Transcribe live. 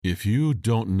If you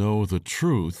don't know the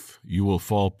truth, you will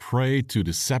fall prey to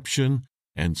deception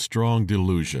and strong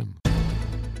delusion.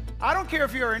 I don't care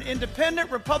if you're an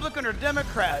independent, Republican, or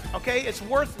Democrat, okay? It's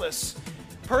worthless.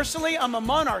 Personally, I'm a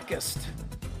monarchist.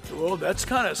 Well,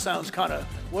 sounds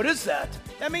what is that?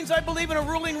 That means I believe in a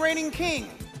ruling, reigning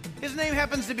king. His name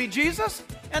happens to be Jesus,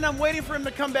 and I'm waiting for him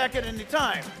to come back at any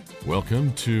time.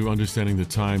 Welcome to Understanding the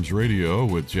Times Radio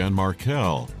with Jan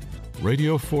Markell,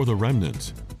 Radio for the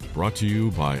Remnant, brought to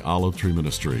you by Olive Tree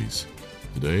Ministries.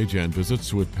 Today, Jan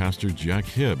visits with Pastor Jack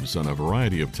Hibbs on a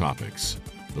variety of topics.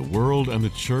 The world and the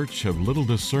church have little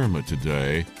discernment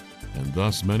today, and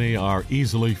thus many are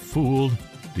easily fooled,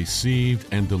 deceived,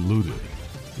 and deluded.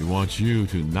 We want you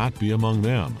to not be among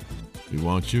them. We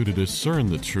want you to discern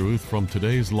the truth from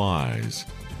today's lies.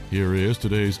 Here is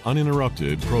today's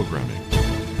uninterrupted programming.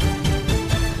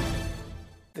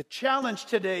 The challenge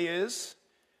today is,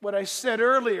 what I said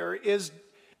earlier is,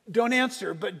 don't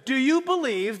answer, but do you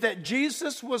believe that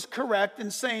Jesus was correct in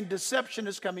saying deception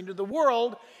is coming to the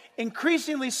world,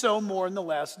 increasingly so more in the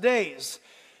last days?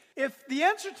 If the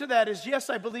answer to that is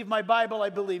yes, I believe my Bible, I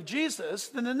believe Jesus,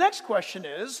 then the next question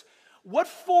is, what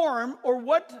form or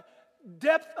what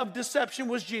depth of deception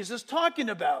was Jesus talking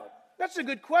about? That's a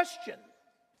good question.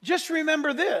 Just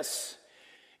remember this.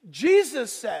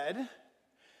 Jesus said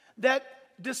that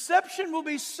deception will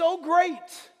be so great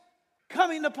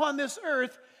coming upon this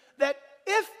earth that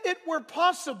if it were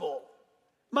possible,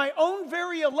 my own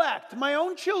very elect, my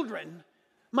own children,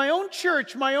 my own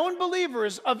church, my own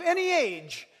believers of any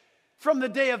age, from the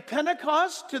day of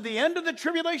Pentecost to the end of the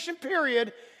tribulation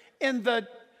period, in the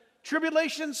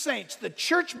tribulation saints, the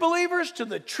church believers to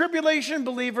the tribulation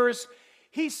believers,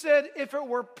 he said if it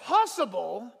were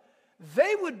possible,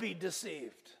 they would be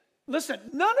deceived. Listen,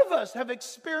 none of us have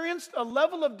experienced a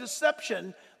level of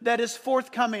deception that is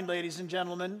forthcoming, ladies and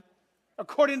gentlemen,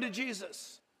 according to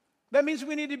Jesus. That means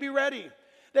we need to be ready,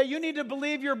 that you need to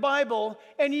believe your Bible,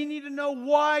 and you need to know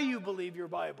why you believe your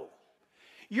Bible.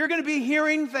 You're going to be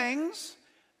hearing things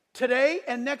today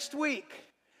and next week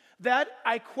that,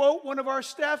 I quote one of our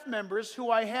staff members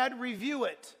who I had review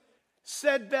it,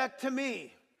 said back to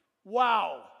me,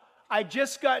 wow, I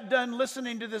just got done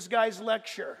listening to this guy's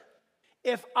lecture.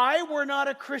 If I were not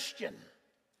a Christian,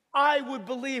 I would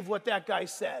believe what that guy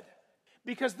said.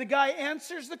 Because the guy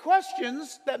answers the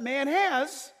questions that man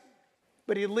has,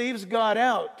 but he leaves God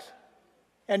out,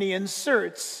 and he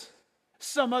inserts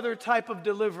some other type of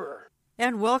deliverer.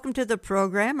 And welcome to the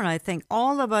program, and I think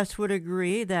all of us would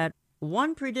agree that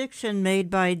one prediction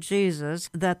made by Jesus,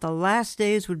 that the last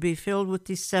days would be filled with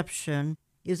deception,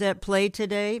 is at play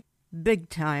today,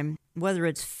 big time. Whether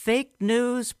it's fake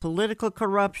news, political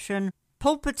corruption,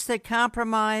 pulpits that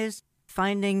compromise,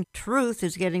 finding truth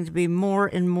is getting to be more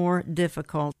and more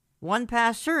difficult. One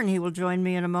pastor, and he will join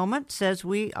me in a moment, says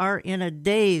we are in a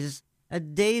daze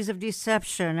of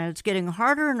deception, and it's getting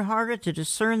harder and harder to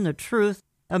discern the truth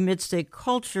amidst a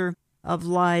culture of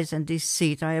lies and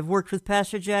deceit. I have worked with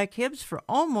Pastor Jack Hibbs for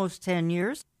almost 10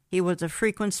 years. He was a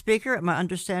frequent speaker at my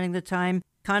Understanding the Time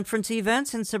conference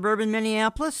events in suburban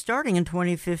Minneapolis starting in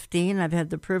 2015. I've had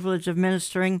the privilege of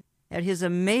ministering at his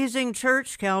amazing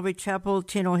church, Calvary Chapel,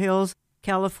 Chino Hills,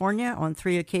 California, on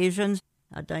 3 occasions.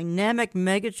 A dynamic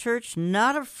megachurch,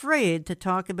 not afraid to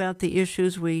talk about the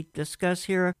issues we discuss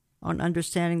here on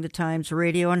Understanding the Times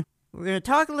Radio. And we're going to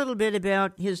talk a little bit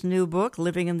about his new book,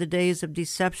 Living in the Days of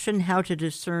Deception, How to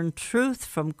Discern Truth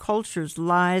from Culture's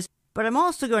Lies. But I'm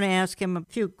also going to ask him a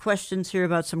few questions here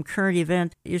about some current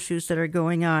event issues that are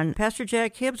going on. Pastor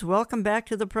Jack Hibbs, welcome back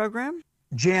to the program.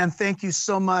 Jan, thank you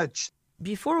so much.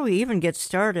 Before we even get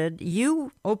started,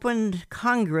 you opened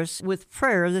Congress with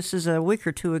prayer. This is a week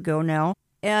or two ago now.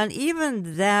 And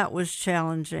even that was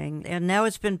challenging. And now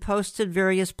it's been posted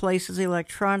various places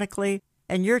electronically.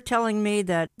 And you're telling me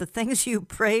that the things you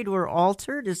prayed were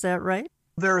altered. Is that right?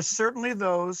 There are certainly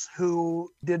those who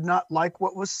did not like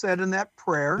what was said in that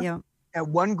prayer. Yeah.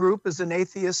 And one group is an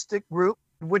atheistic group,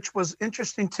 which was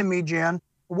interesting to me, Jan.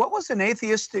 What was an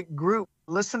atheistic group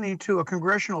listening to a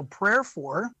congressional prayer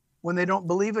for when they don't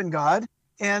believe in God?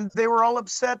 And they were all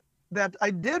upset that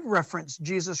I did reference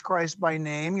Jesus Christ by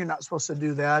name. You're not supposed to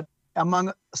do that,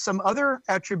 among some other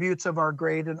attributes of our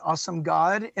great and awesome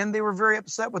God. And they were very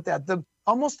upset with that. The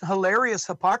almost hilarious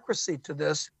hypocrisy to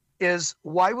this is,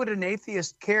 why would an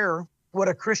atheist care what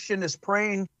a Christian is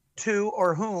praying to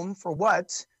or whom for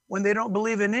what when they don't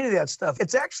believe in any of that stuff?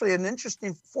 It's actually an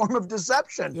interesting form of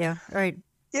deception. Yeah, right.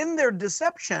 In their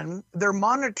deception, they're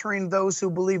monitoring those who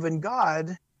believe in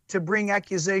God to bring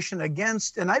accusation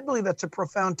against. And I believe that's a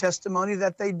profound testimony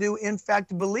that they do, in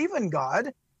fact, believe in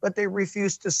God, but they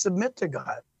refuse to submit to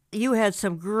God. You had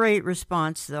some great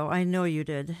response, though. I know you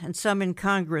did. And some in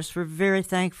Congress were very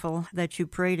thankful that you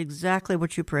prayed exactly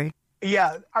what you prayed.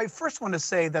 Yeah, I first want to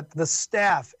say that the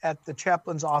staff at the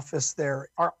chaplain's office there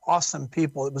are awesome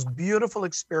people. It was a beautiful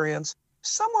experience.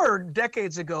 Somewhere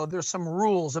decades ago, there's some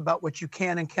rules about what you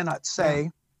can and cannot say,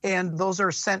 and those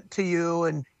are sent to you,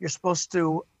 and you're supposed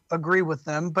to agree with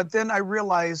them. But then I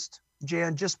realized,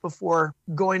 Jan, just before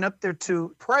going up there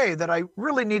to pray, that I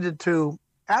really needed to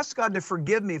ask God to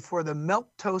forgive me for the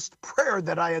milquetoast prayer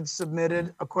that I had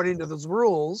submitted according to those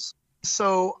rules.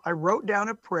 So I wrote down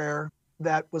a prayer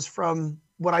that was from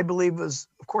what I believe was,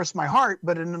 of course, my heart,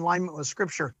 but in alignment with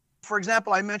Scripture. For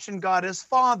example, I mentioned God as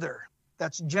Father.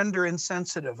 That's gender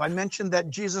insensitive. I mentioned that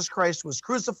Jesus Christ was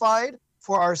crucified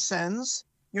for our sins.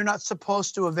 You're not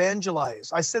supposed to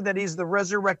evangelize. I said that he's the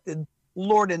resurrected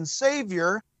Lord and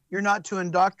Savior. You're not to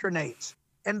indoctrinate.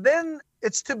 And then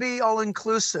it's to be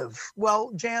all-inclusive.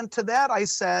 Well, Jan, to that I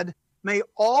said, may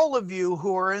all of you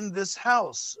who are in this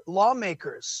house,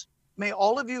 lawmakers, may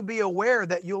all of you be aware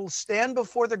that you'll stand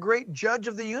before the great judge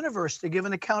of the universe to give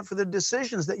an account for the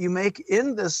decisions that you make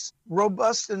in this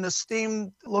robust and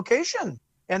esteemed location,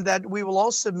 and that we will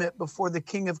all submit before the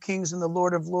King of Kings and the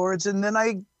Lord of Lords. And then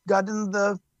I got in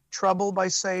the trouble by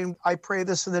saying, I pray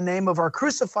this in the name of our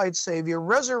crucified Savior,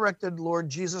 resurrected Lord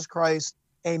Jesus Christ.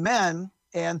 Amen.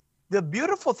 And the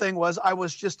beautiful thing was I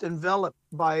was just enveloped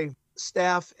by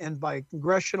staff and by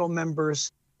congressional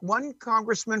members. One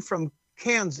congressman from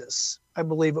Kansas, I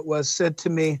believe it was, said to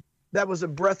me, that was a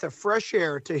breath of fresh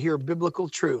air to hear biblical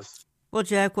truth. Well,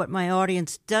 Jack, what my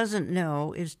audience doesn't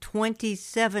know is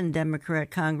 27 Democrat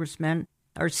congressmen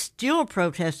are still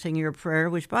protesting your prayer,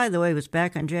 which, by the way, was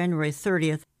back on January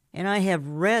 30th. And I have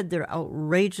read their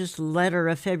outrageous letter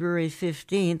of February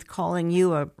 15th calling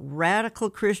you a radical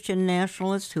Christian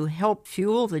nationalist who helped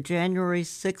fuel the January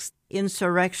 6th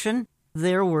insurrection,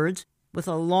 their words, with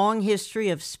a long history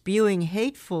of spewing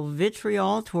hateful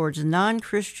vitriol towards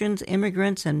non-Christians,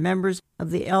 immigrants, and members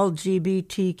of the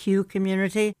LGBTQ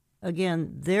community.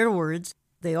 Again, their words.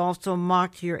 They also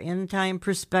mocked your end-time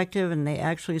perspective, and they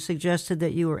actually suggested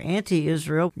that you were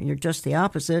anti-Israel. You're just the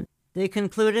opposite. They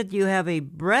concluded you have a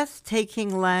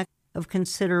breathtaking lack of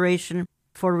consideration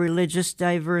for religious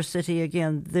diversity.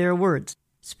 Again, their words.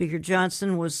 Speaker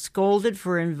Johnson was scolded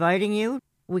for inviting you.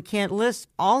 We can't list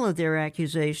all of their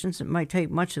accusations. It might take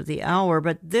much of the hour,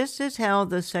 but this is how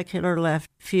the secular left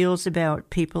feels about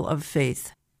people of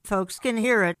faith. Folks can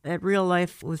hear it at Real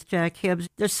Life with Jack Hibbs.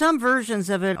 There's some versions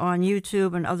of it on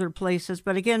YouTube and other places,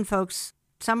 but again, folks,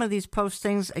 some of these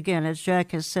postings, again, as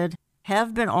Jack has said,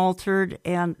 have been altered,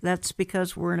 and that's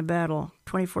because we're in a battle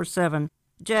 24/7.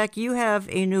 Jack, you have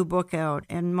a new book out,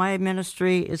 and my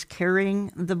ministry is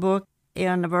carrying the book.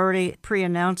 And I've already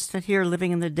pre-announced it here,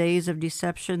 Living in the Days of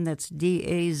Deception. That's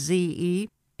DAZE.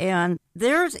 And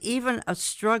there's even a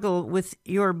struggle with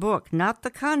your book. Not the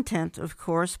content, of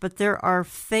course, but there are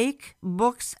fake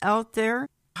books out there.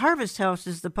 Harvest House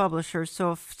is the publisher,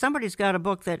 so if somebody's got a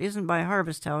book that isn't by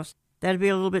Harvest House, that'd be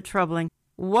a little bit troubling.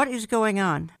 What is going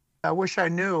on? I wish I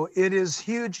knew. It is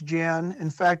huge, Jan. In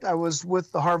fact, I was with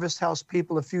the Harvest House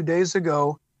people a few days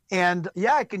ago. And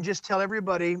yeah, I can just tell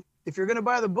everybody, if you're going to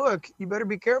buy the book, you better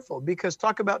be careful, because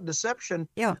talk about deception.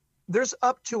 Yeah. There's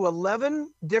up to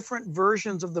 11 different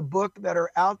versions of the book that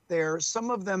are out there. Some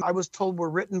of them, I was told,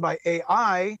 were written by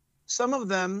AI. Some of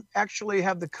them actually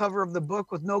have the cover of the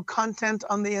book with no content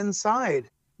on the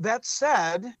inside. That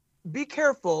said, be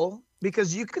careful,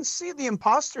 because you can see the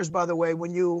imposters, by the way,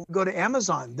 when you go to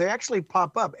Amazon. They actually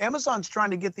pop up. Amazon's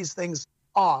trying to get these things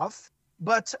off,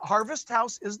 but Harvest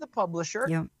House is the publisher.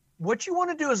 Yeah. What you want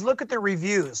to do is look at the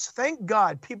reviews. Thank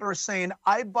God people are saying,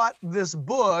 I bought this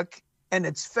book and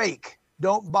it's fake.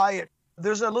 Don't buy it.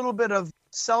 There's a little bit of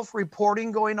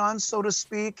self-reporting going on, so to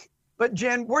speak. But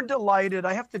Jen, we're delighted.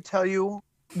 I have to tell you,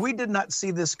 we did not see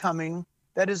this coming.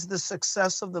 That is the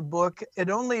success of the book.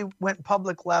 It only went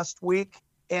public last week,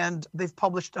 and they've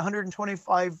published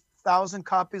 125,000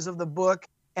 copies of the book.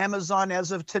 Amazon,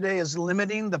 as of today, is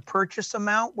limiting the purchase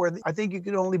amount, where I think you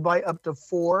could only buy up to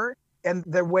 4. And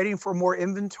they're waiting for more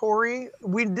inventory.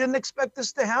 We didn't expect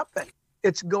this to happen.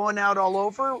 It's going out all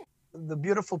over. The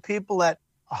beautiful people at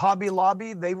Hobby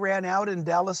Lobby, they ran out in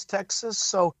Dallas, Texas.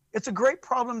 So it's a great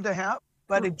problem to have.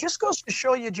 But it just goes to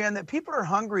show you, Jen, that people are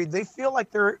hungry. They feel like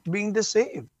they're being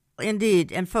deceived.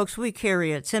 Indeed. And folks, we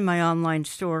carry it. It's in my online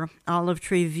store,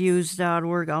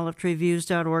 olivetreeviews.org,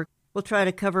 olivetreeviews.org. We'll try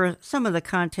to cover some of the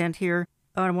content here.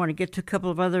 I want to get to a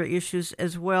couple of other issues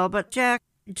as well. But Jack,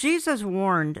 Jesus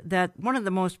warned that one of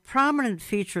the most prominent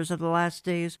features of the last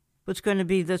days was going to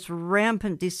be this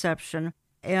rampant deception.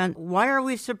 And why are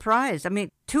we surprised? I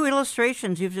mean, 2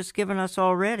 illustrations you've just given us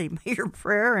already, your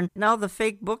prayer and now the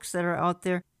fake books that are out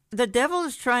there. The devil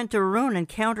is trying to ruin and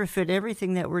counterfeit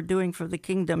everything that we're doing for the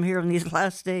kingdom here in these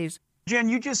last days. Jen,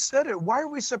 you just said it. Why are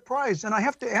we surprised? And I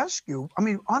have to ask you, I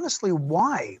mean, honestly,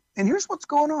 why? And here's what's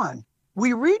going on.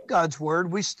 We read God's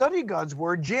word, we study God's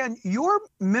word. Jan, your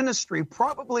ministry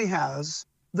probably has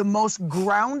the most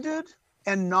grounded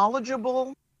and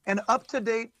knowledgeable and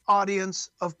up-to-date audience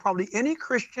of probably any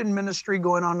Christian ministry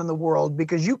going on in the world,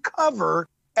 because you cover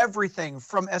everything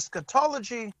from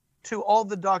eschatology to all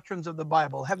the doctrines of the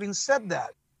Bible. Having said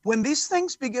that, when these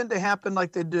things begin to happen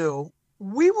like they do,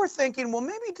 we were thinking, well,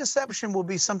 maybe deception will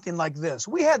be something like this.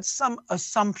 We had some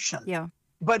assumption. Yeah.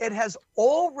 But it has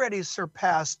already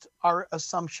surpassed our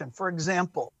assumption. For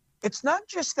example, it's not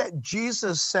just that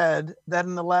Jesus said that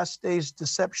in the last days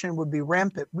deception would be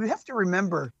rampant. We have to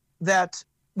remember that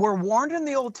we're warned in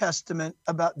the Old Testament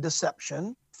about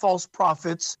deception, false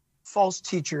prophets, false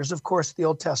teachers, of course, the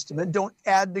Old Testament. Don't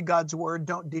add to God's word,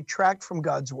 don't detract from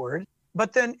God's word.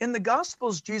 But then in the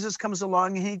Gospels, Jesus comes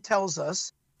along and he tells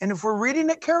us, and if we're reading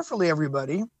it carefully,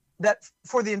 everybody, that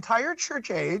for the entire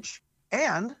church age,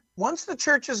 and once the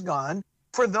church is gone,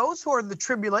 for those who are the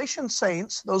tribulation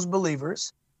saints, those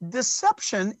believers,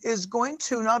 deception is going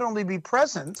to not only be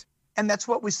present, and that's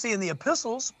what we see in the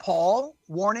epistles, Paul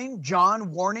warning,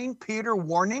 John warning, Peter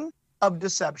warning of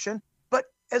deception. But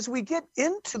as we get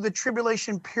into the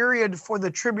tribulation period for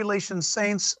the tribulation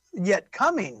saints yet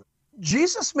coming,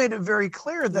 Jesus made it very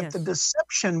clear that the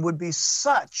deception would be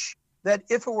such that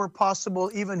if it were possible,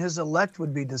 even his elect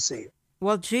would be deceived.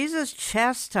 Well, Jesus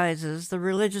chastises the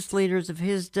religious leaders of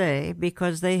his day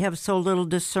because they have so little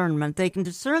discernment. They can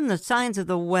discern the signs of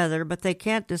the weather, but they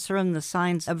can't discern the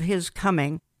signs of his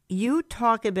coming. You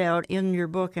talk about in your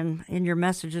book and in your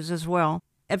messages as well.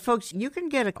 And folks, you can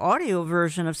get an audio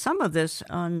version of some of this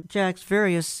on Jack's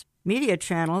various media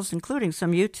channels, including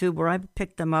some YouTube where I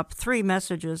picked them up, 3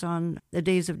 messages on the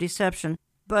days of deception.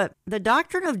 But the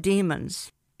doctrine of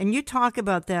demons, and you talk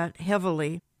about that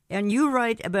heavily, and you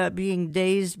write about being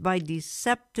dazed by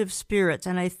deceptive spirits.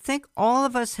 And I think all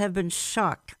of us have been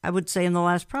shocked, I would say in the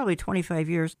last probably 25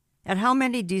 years, at how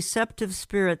many deceptive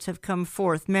spirits have come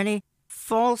forth. Many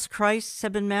false Christs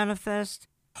have been manifest.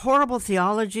 Horrible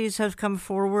theologies have come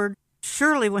forward.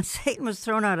 Surely when Satan was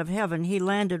thrown out of heaven, he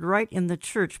landed right in the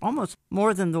church, almost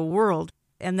more than the world.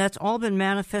 And that's all been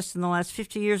manifest in the last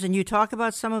 50 years. And you talk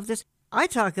about some of this. I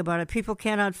talk about it. People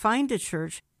cannot find a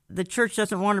church. The church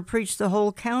doesn't want to preach the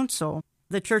whole counsel.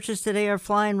 The churches today are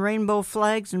flying rainbow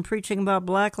flags and preaching about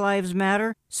Black Lives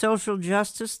Matter, social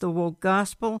justice, the woke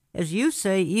gospel, as you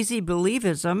say, easy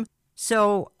believism.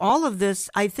 So all of this,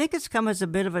 I think it's come as a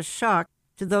bit of a shock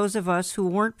to those of us who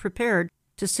weren't prepared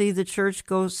to see the church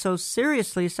go so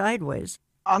seriously sideways.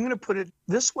 I'm going to put it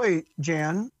this way,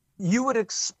 Jan. You would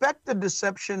expect the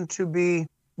deception to be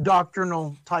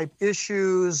doctrinal type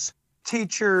issues,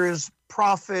 teachers,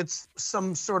 prophets,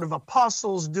 some sort of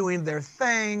apostles doing their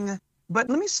thing. But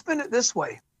let me spin it this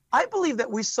way. I believe that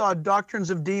we saw doctrines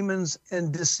of demons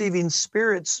and deceiving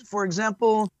spirits, for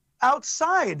example,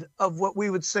 outside of what we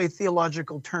would say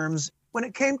theological terms when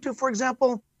it came to, for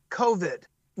example, COVID.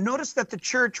 Notice that the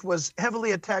church was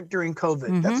heavily attacked during COVID.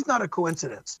 Mm-hmm. That's not a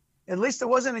coincidence. At least it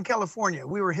wasn't in California.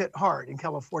 We were hit hard in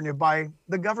California by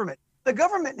the government. The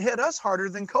government hit us harder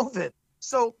than COVID.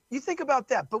 So you think about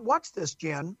that. But watch this,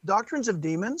 Jan. Doctrines of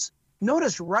demons.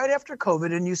 Notice right after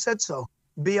COVID, and you said so,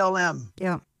 BLM,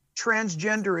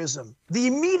 transgenderism, the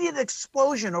immediate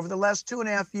explosion over the last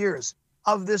 2.5 years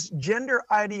of this gender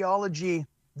ideology,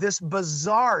 this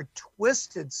bizarre,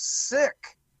 twisted,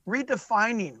 sick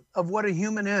redefining of what a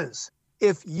human is.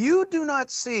 If you do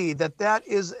not see that that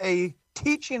is a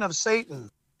teaching of Satan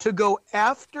to go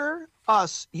after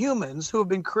us humans who have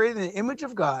been created in the image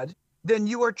of God, then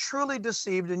you are truly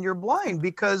deceived and you're blind,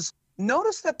 because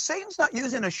notice that Satan's not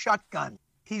using a shotgun.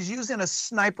 He's using a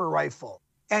sniper rifle,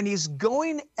 and he's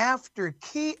going after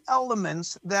key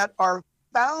elements that are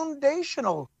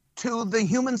foundational to the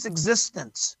human's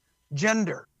existence: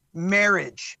 gender,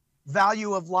 marriage,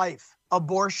 value of life,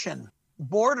 abortion,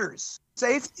 borders,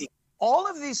 safety. All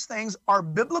of these things are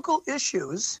biblical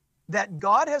issues that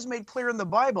God has made clear in the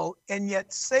Bible, and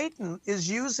yet Satan is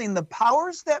using the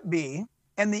powers that be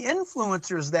and the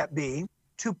influencers that be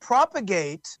to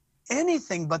propagate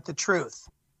anything but the truth.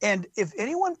 And if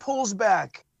anyone pulls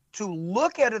back to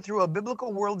look at it through a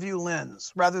biblical worldview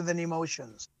lens rather than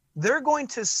emotions, they're going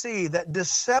to see that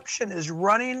deception is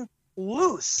running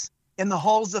loose in the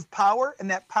halls of power, and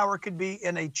that power could be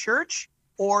in a church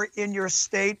or in your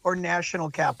state or national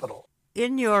capital.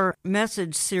 In your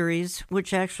message series,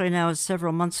 which actually now is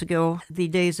several months ago, The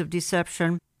Days of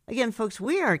Deception, again, folks,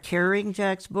 we are carrying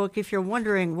Jack's book. If you're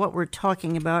wondering what we're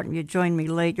talking about and you joined me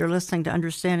late, you're listening to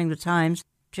Understanding the Times.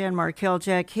 Jan Markell,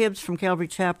 Jack Hibbs from Calvary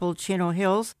Chapel, Chino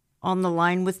Hills, on the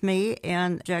line with me.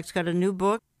 And Jack's got a new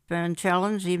book, been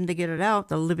challenged even to get it out,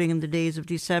 The Living in the Days of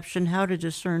Deception, How to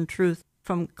Discern Truth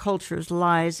from Culture's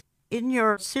Lies. In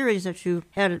your series that you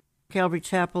had at Calvary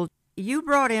Chapel, you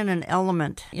brought in an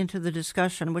element into the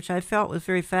discussion, which I felt was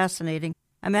very fascinating.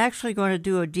 I'm actually going to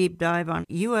do a deep dive on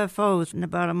UFOs in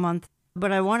about a month,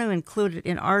 but I want to include it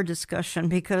in our discussion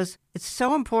because it's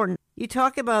so important. You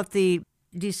talk about the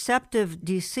deceptive,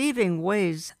 deceiving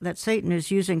ways that Satan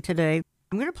is using today.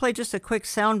 I'm going to play just a quick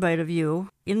soundbite of you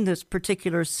in this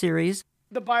particular series.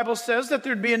 The Bible says that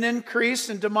there'd be an increase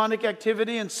in demonic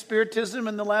activity and spiritism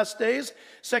in the last days.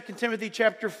 2 Timothy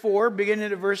chapter 4,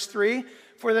 beginning at verse 3,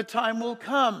 for the time will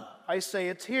come, I say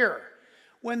it's here,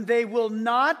 when they will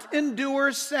not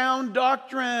endure sound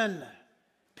doctrine.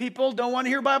 People don't want to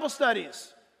hear Bible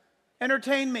studies.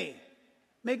 Entertain me.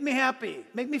 Make me happy.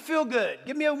 Make me feel good.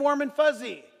 Give me a warm and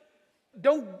fuzzy.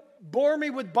 Don't bore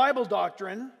me with Bible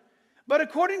doctrine. But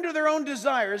according to their own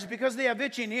desires, because they have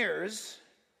itching ears,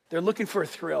 they're looking for a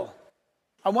thrill.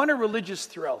 I want a religious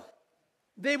thrill.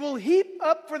 They will heap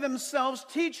up for themselves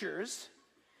teachers,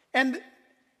 and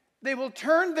they will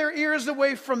turn their ears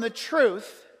away from the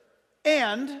truth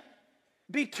and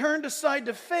be turned aside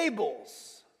to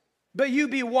fables. But you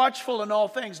be watchful in all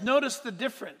things. Notice the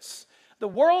difference. The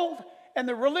world and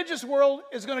the religious world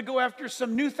is going to go after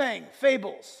some new thing,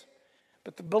 fables.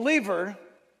 But the believer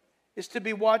is to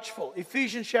be watchful.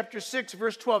 Ephesians chapter 6,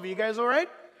 verse 12. Are you guys all right?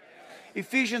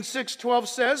 Ephesians 6:12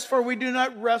 says, for we do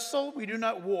not wrestle, we do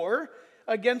not war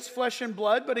against flesh and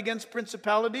blood, but against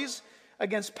principalities,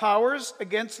 against powers,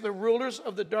 against the rulers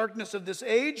of the darkness of this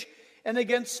age, and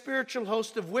against spiritual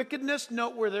hosts of wickedness.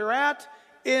 Not where they're at,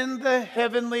 in the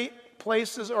heavenly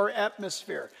places or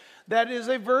atmosphere. That is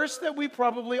a verse that we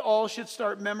probably all should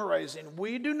start memorizing.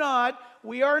 We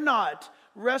are not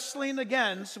wrestling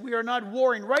against, we are not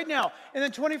warring right now in the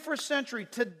 21st century.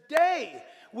 Today,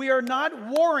 we are not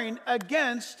warring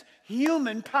against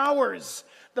human powers.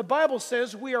 The Bible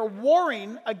says we are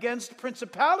warring against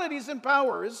principalities and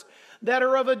powers that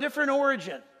are of a different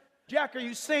origin. Jack, are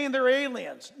you saying they're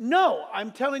aliens? No,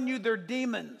 I'm telling you they're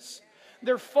demons.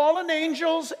 They're fallen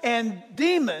angels and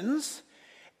demons.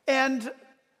 And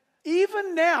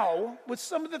even now, with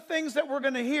some of the things that we're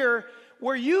going to hear,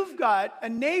 where you've got a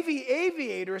Navy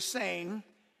aviator saying,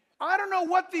 I don't know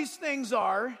what these things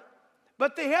are,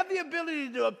 but they have the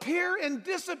ability to appear and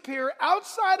disappear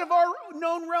outside of our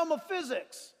known realm of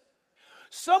physics.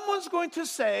 Someone's going to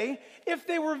say, if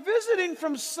they were visiting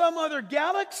from some other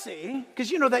galaxy,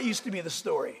 because you know that used to be the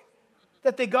story,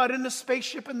 that they got in a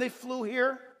spaceship and they flew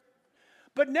here.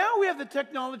 But now we have the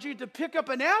technology to pick up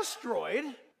an asteroid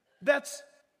that's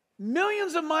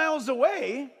millions of miles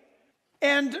away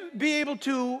and be able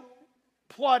to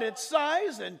plot its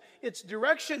size and its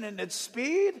direction and its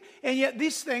speed, and yet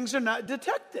these things are not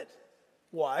detected.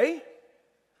 Why?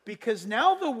 Because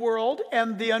now the world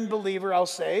and the unbeliever, I'll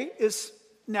say, is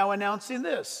now announcing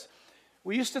this.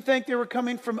 We used to think they were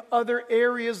coming from other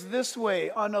areas this way,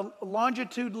 on a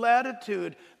longitude,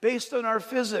 latitude, based on our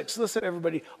physics. Listen,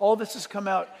 everybody, all this has come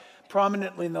out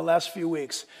prominently in the last few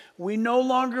weeks. We no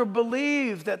longer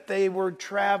believe that they were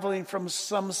traveling from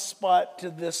some spot to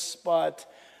this spot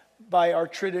by our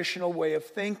traditional way of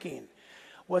thinking.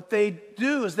 What they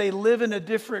do is they live in a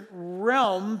different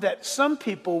realm that some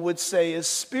people would say is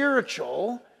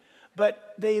spiritual,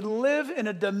 but they live in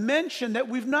a dimension that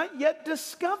we've not yet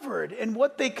discovered. And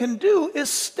what they can do is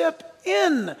step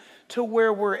in to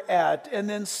where we're at and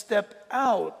then step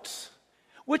out,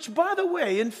 which, by the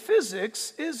way, in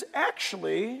physics is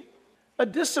actually a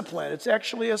discipline. It's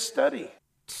actually a study.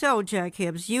 So, Jack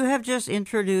Hibbs, you have just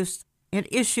introduced an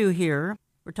issue here.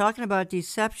 We're talking about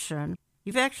deception.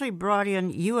 You've actually brought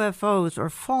in UFOs or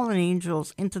fallen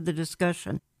angels into the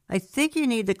discussion. I think you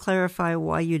need to clarify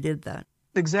why you did that.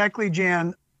 Exactly,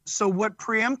 Jan. So what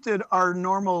preempted our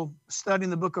normal study in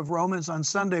the book of Romans on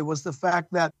Sunday was the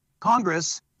fact that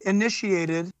Congress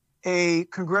initiated a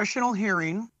congressional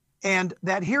hearing. And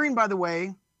that hearing, by the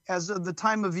way, as of the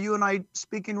time of you and I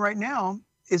speaking right now,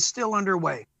 is still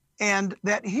underway. And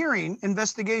that hearing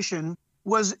investigation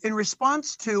was in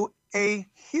response to a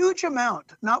huge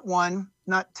amount, not one,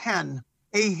 not 10,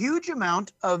 a huge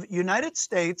amount of United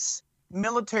States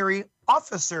military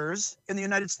officers in the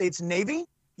United States Navy,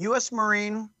 U.S.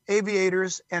 Marine,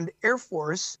 aviators, and Air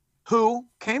Force who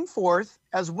came forth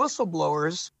as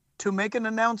whistleblowers to make an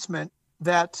announcement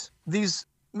that these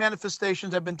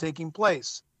manifestations have been taking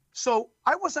place. So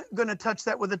I wasn't going to touch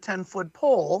that with a 10-foot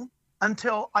pole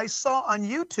until I saw on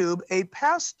YouTube a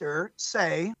pastor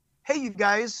say, hey, you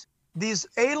guys, these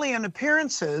alien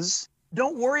appearances,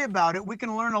 don't worry about it. We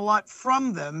can learn a lot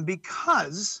from them,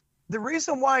 because the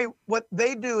reason why what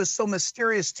they do is so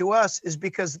mysterious to us is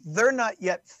because they're not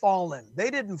yet fallen. They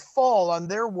didn't fall on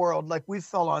their world like we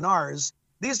fell on ours.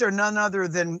 These are none other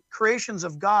than creations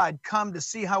of God come to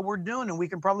see how we're doing, and we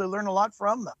can probably learn a lot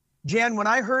from them. Jan, when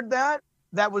I heard that,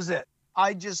 that was it.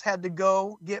 I just had to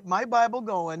go get my Bible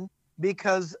going,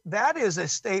 because that is a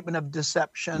statement of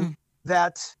deception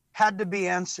that had to be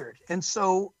answered. And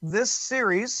so this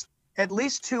series, at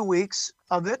least 2 weeks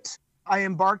of it, I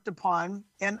embarked upon,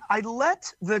 and I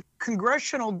let the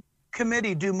congressional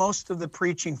committee do most of the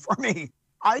preaching for me.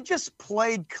 I just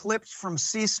played clips from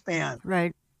C-SPAN,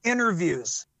 Right.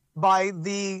 interviews by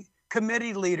the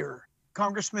committee leader,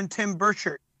 Congressman Tim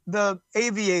Burchett, the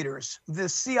aviators, the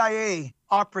CIA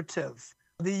operative,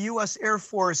 the U.S. Air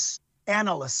Force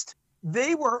analyst.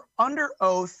 They were under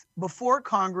oath before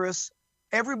Congress.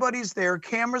 Everybody's there,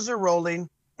 cameras are rolling,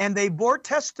 and they bore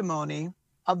testimony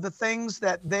of the things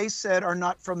that they said are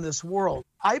not from this world.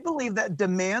 I believe that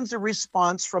demands a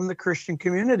response from the Christian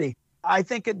community. I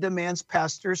think it demands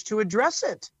pastors to address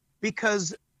it,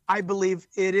 because I believe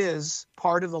it is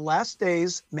part of the last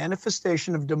days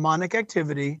manifestation of demonic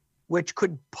activity, which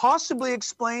could possibly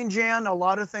explain, Jan, a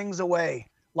lot of things away.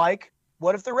 Like,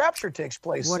 what if the rapture takes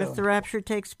place What soon? if the rapture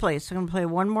takes place? I'm going to play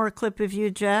one more clip of you,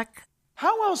 Jack.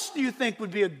 How else do you think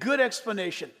would be a good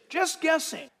explanation? Just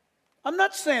guessing. I'm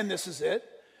not saying this is it,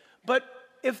 but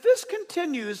if this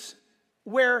continues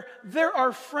where there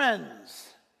are friends,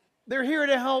 they're here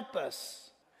to help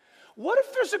us. What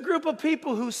if there's a group of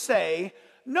people who say,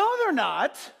 no, they're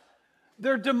not.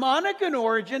 They're demonic in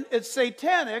origin. It's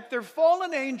satanic. They're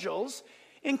fallen angels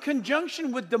in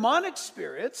conjunction with demonic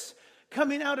spirits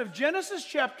coming out of Genesis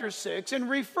chapter 6 and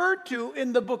referred to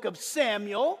in the book of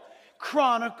Samuel,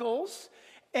 Chronicles,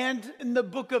 and in the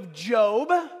book of Job,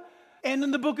 and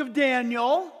in the book of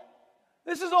Daniel.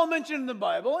 This is all mentioned in the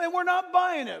Bible, and we're not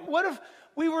buying it. What if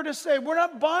we were to say, we're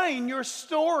not buying your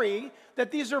story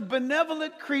that these are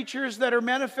benevolent creatures that are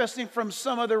manifesting from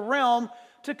some other realm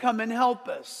to come and help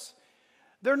us?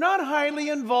 They're not highly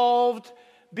involved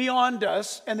beyond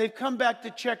us, and they've come back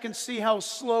to check and see how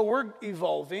slow we're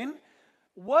evolving.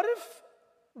 What if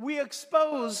we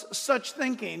expose such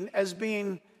thinking as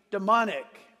being demonic?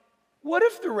 What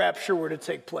if the rapture were to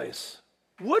take place?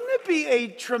 Wouldn't it be a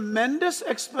tremendous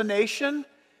explanation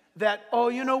that, oh,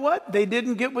 you know what? They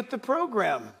didn't get with the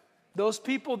program. Those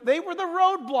people, they were the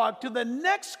roadblock to the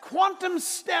next quantum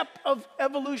step of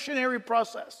evolutionary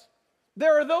process.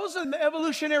 There are those in the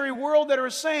evolutionary world that are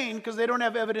saying, because they don't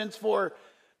have evidence for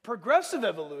progressive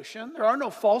evolution, there are no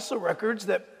fossil records,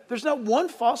 there's not one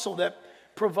fossil that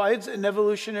provides an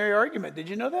evolutionary argument. Did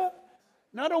you know that?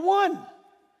 Not a one.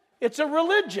 It's a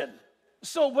religion.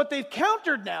 So what they've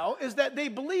countered now is that they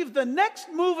believe the next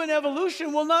move in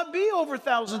evolution will not be over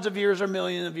thousands of years or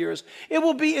millions of years. It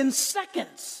will be in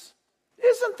seconds.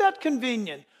 Isn't that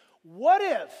convenient? What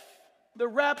if the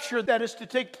rapture that is to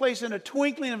take place in a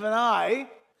twinkling of an eye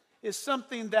is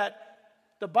something that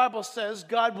the Bible says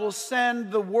God will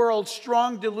send the world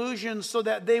strong delusion so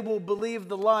that they will believe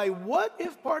the lie? What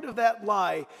if part of that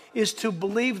lie is to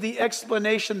believe the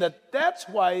explanation that that's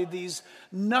why these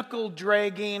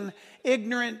knuckle-dragging,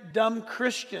 ignorant, dumb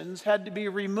Christians had to be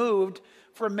removed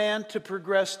for man to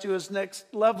progress to his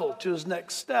next level, to his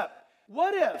next step?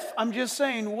 What if? I'm just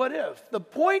saying, what if? The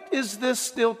point is this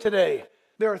still today.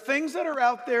 There are things that are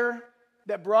out there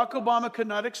that Barack Obama could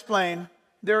not explain.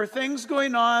 There are things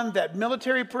going on that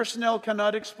military personnel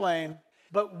cannot explain.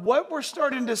 But what we're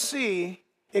starting to see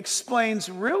explains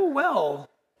real well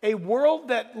a world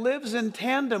that lives in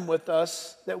tandem with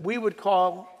us that we would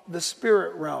call the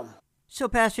spirit realm. So,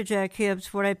 Pastor Jack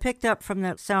Hibbs, what I picked up from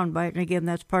that soundbite, and again,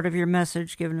 that's part of your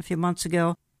message given a few months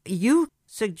ago, you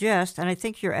suggest, and I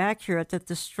think you're accurate, that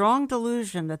the strong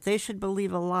delusion that they should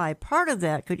believe a lie, part of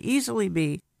that could easily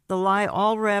be the lie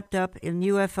all wrapped up in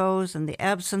UFOs and the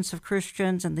absence of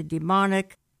Christians and the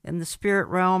demonic and the spirit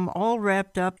realm, all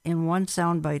wrapped up in one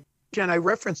soundbite. Jen, I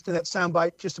referenced to that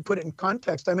soundbite just to put it in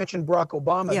context. I mentioned Barack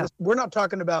Obama. Yeah. We're not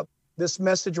talking about this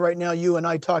message right now, you and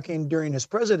I talking during his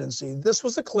presidency. This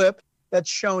was a clip that's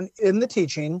shown in the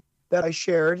teaching that I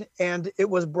shared, and it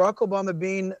was Barack Obama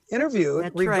being interviewed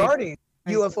regarding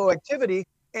UFO activity.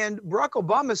 And Barack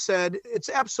Obama said, it's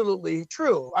absolutely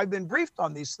true. I've been briefed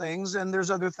on these things, and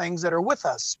there's other things that are with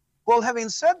us. Well, having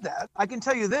said that, I can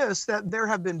tell you this, that there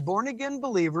have been born-again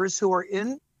believers who are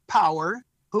in power,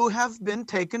 who have been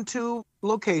taken to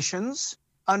locations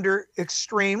under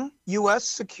extreme U.S.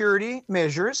 security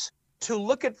measures to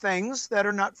look at things that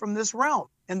are not from this realm.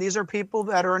 And these are people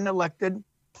that are in an elected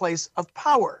place of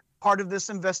power, part of this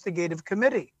investigative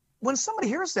committee. When somebody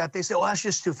hears that, they say, well, that's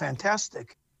just too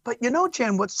fantastic. But you know,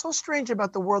 Jen, what's so strange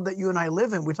about the world that you and I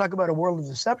live in, we talk about a world of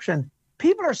deception.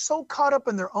 People are so caught up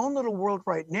in their own little world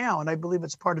right now, and I believe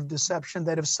it's part of deception,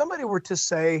 that if somebody were to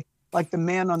say, like the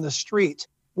man on the street,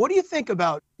 what do you think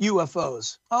about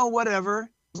UFOs? Oh, whatever.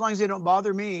 As long as they don't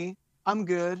bother me, I'm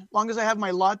good. As long as I have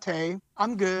my latte,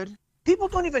 I'm good. People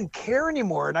don't even care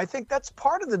anymore. And I think that's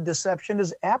part of the deception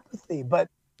is apathy. But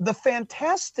the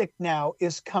fantastic now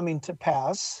is coming to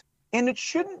pass, and it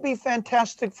shouldn't be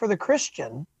fantastic for the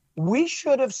Christian. We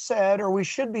should have said, or we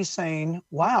should be saying,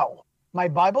 wow, my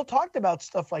Bible talked about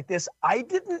stuff like this. I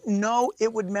didn't know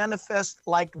it would manifest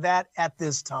like that at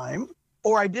this time,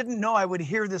 or I didn't know I would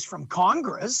hear this from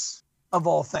Congress, of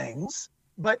all things.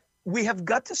 But we have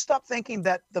got to stop thinking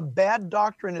that the bad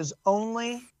doctrine is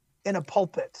only in a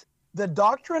pulpit. The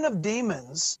doctrine of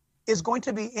demons is going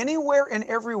to be anywhere and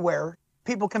everywhere.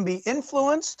 People can be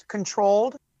influenced,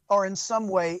 controlled, or in some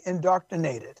way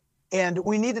indoctrinated. And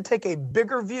we need to take a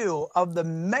bigger view of the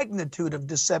magnitude of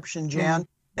deception, Jan,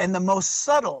 and the most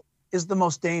subtle is the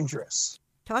most dangerous.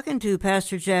 Talking to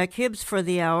Pastor Jack Hibbs for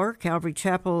the hour, Calvary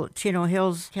Chapel, Chino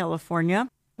Hills, California.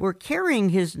 We're carrying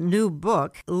his new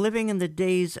book, Living in the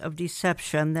Days of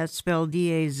Deception, that's spelled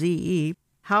D-A-Z-E,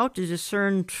 How to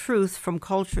Discern Truth from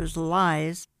Culture's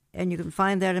Lies. And you can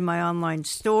find that in my online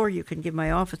store. You can give my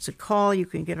office a call. You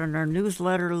can get on our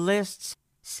newsletter lists.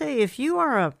 Say, if you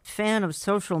are a fan of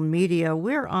social media,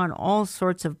 we're on all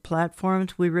sorts of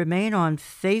platforms. We remain on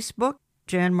Facebook,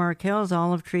 Jan Markell's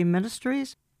Olive Tree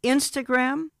Ministries,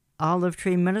 Instagram, Olive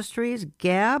Tree Ministries,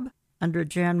 Gab, under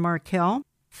Jan Markell.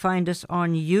 Find us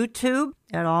on YouTube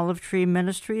at Olive Tree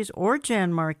Ministries or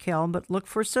Jan Markell, but look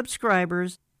for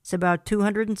subscribers. It's about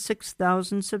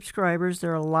 206,000 subscribers.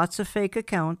 There are lots of fake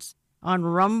accounts. On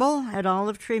Rumble at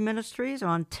Olive Tree Ministries,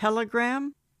 on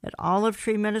Telegram at Olive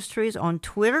Tree Ministries, on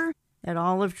Twitter at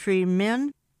Olive Tree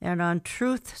Min, and on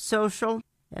Truth Social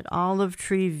at Olive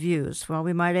Tree Views. Well,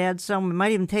 we might add some, we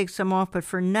might even take some off, but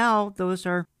for now, those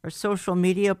are our social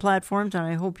media platforms, and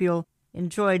I hope you'll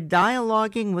enjoy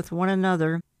dialoguing with one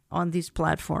another on these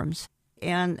platforms.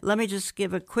 And let me just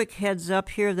give a quick heads up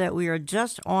here that we are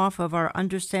just off of our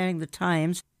Understanding the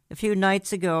Times a few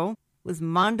nights ago with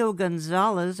Mondo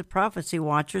Gonzalez, a Prophecy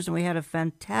Watchers, and we had a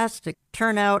fantastic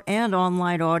turnout and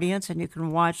online audience, and you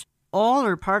can watch all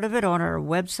or part of it on our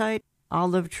website,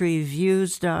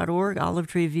 olivetreeviews.org,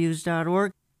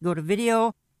 olivetreeviews.org. Go to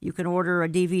video. You can order a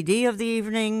DVD of the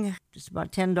evening, just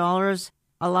about $10.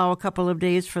 Allow a couple of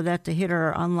days for that to hit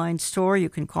our online store. You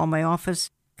can call my office.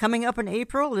 Coming up in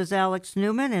April is Alex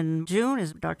Newman. In June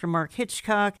is Dr. Mark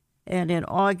Hitchcock. And in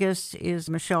August is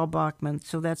Michelle Bachman.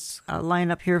 So that's a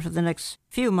lineup here for the next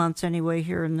few months anyway,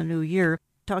 here in the new year.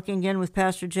 Talking again with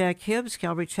Pastor Jack Hibbs,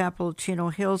 Calvary Chapel, Chino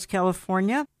Hills,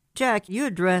 California. Jack, you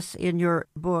address in your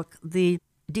book the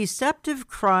deceptive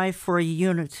cry for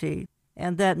unity,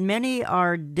 and that many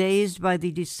are dazed by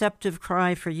the deceptive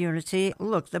cry for unity.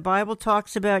 Look, the Bible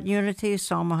talks about unity,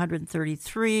 Psalm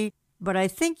 133, but I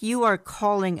think you are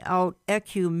calling out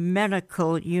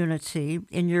ecumenical unity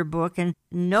in your book, and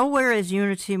nowhere is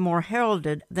unity more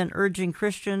heralded than urging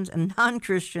Christians and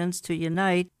non-Christians to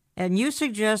unite. And you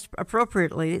suggest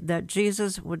appropriately that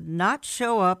Jesus would not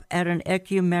show up at an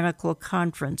ecumenical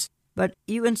conference, but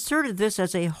you inserted this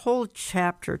as a whole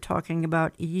chapter talking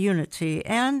about unity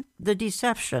and the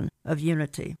deception of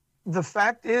unity. The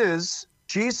fact is,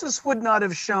 Jesus would not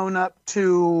have shown up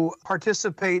to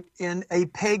participate in a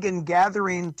pagan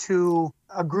gathering to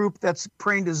a group that's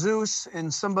praying to Zeus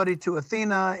and somebody to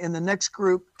Athena, and the next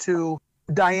group to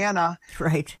Diana.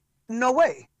 Right. No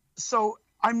way. So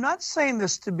I'm not saying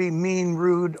this to be mean,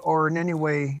 rude, or in any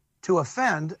way to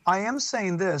offend. I am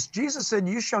saying this. Jesus said,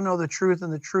 you shall know the truth,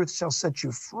 and the truth shall set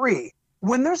you free.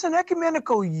 When there's an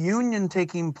ecumenical union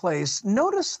taking place,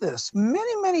 notice this.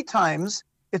 Many, many times,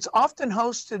 it's often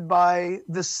hosted by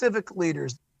the civic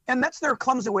leaders. And that's their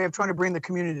clumsy way of trying to bring the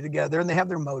community together, and they have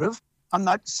their motive. I'm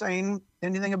not saying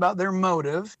anything about their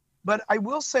motive, but I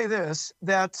will say this,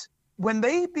 that when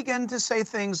they begin to say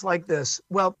things like this,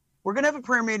 well, we're going to have a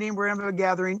prayer meeting, we're going to have a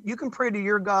gathering, you can pray to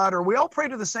your God, or we all pray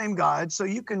to the same God, so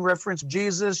you can reference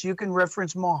Jesus, you can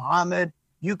reference Muhammad,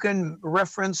 you can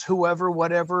reference whoever,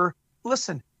 whatever.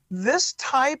 Listen, this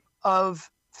type of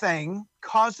thing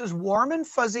causes warm and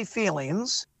fuzzy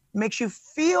feelings, makes you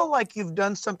feel like you've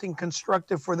done something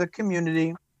constructive for the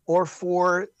community or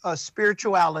for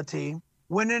spirituality,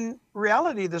 when in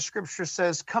reality, the scripture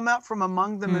says, come out from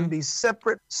among them and be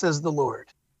separate, says the Lord.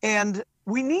 And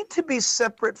We need to be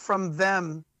separate from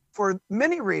them for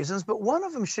many reasons, but one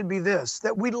of them should be this,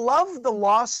 that we love the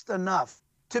lost enough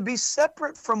to be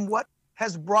separate from what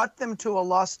has brought them to a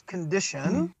lost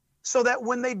condition, so that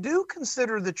when they do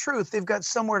consider the truth, they've got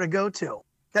somewhere to go to,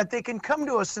 that they can come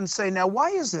to us and say, now, why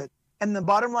is it? And the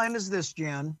bottom line is this,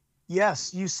 Jan.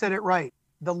 Yes, you said it right.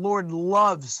 The Lord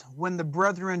loves when the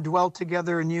brethren dwell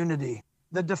together in unity.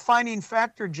 The defining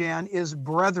factor, Jan, is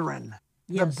brethren.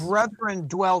 Yes. The brethren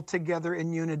dwell together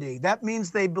in unity. That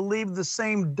means they believe the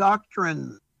same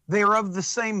doctrine. They are of the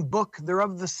same book. They're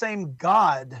of the same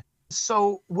God.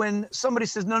 So when somebody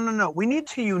says, no, we need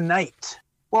to unite.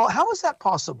 Well, how is that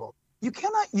possible? You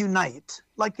cannot unite.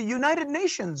 Like the United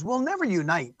Nations will never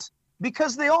unite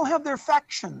because they all have their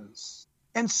factions.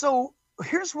 And so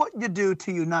here's what you do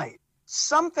to unite.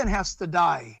 Something has to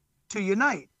die to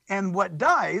unite. And what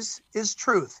dies is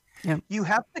truth. Yeah. You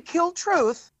have to kill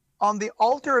truth on the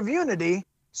altar of unity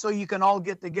so you can all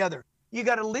get together. You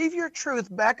got to leave your truth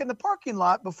back in the parking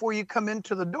lot before you come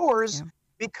into the doors,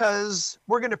 because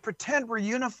we're going to pretend we're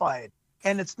unified,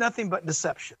 and it's nothing but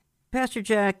deception. Pastor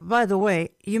Jack, by the way,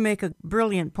 you make a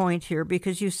brilliant point here,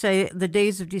 because you say the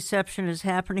days of deception is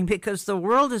happening because the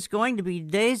world is going to be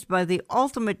dazed by the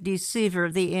ultimate deceiver,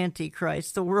 the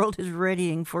Antichrist. The world is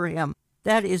readying for him.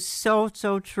 That is so,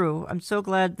 so true. I'm so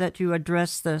glad that you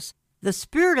addressed this. The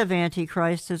spirit of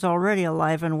Antichrist is already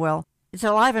alive and well. It's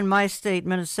alive in my state,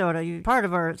 Minnesota. Part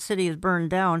of our city is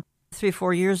burned down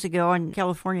 3-4 years ago, and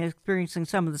California is experiencing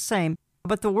some of the same.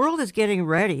 But the world is getting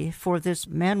ready for this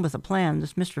man with a plan,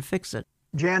 this Mr. Fix-It.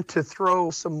 Jan, to throw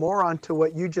some more onto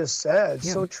what you just said,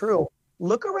 so true.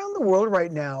 Look around the world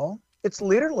right now. It's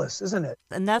leaderless, isn't it?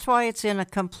 And that's why it's in a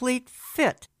complete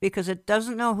fit, because it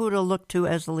doesn't know who to look to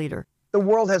as a leader. The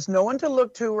world has no one to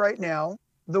look to right now.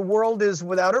 The world is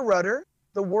without a rudder.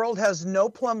 The world has no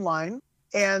plumb line.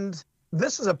 And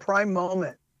this is a prime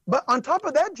moment. But on top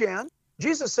of that, Jan,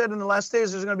 Jesus said in the last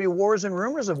days there's going to be wars and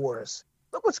rumors of wars.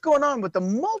 Look what's going on with the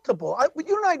multiple.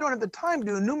 You and I don't have the time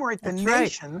to enumerate the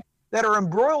nations that are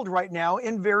embroiled right now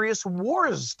in various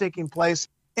wars taking place.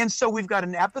 And so we've got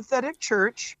an apathetic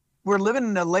church. We're living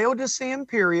in a Laodicean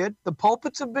period. The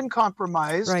pulpits have been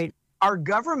compromised. Right. Our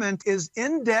government is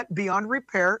in debt beyond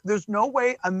repair. There's no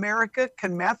way America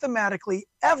can mathematically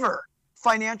ever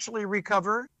financially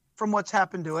recover from what's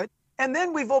happened to it. And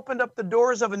then we've opened up the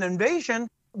doors of an invasion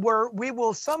where we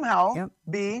will somehow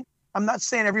be, I'm not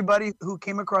saying everybody who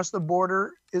came across the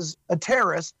border is a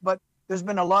terrorist, but there's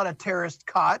been a lot of terrorists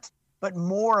caught, but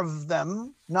more of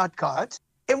them not caught.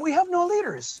 And we have no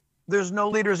leaders. There's no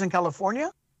leaders in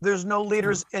California. There's no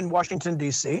leaders in Washington,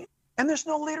 D.C., and there's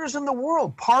no leaders in the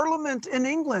world. Parliament in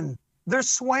England, they're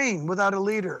swaying without a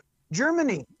leader.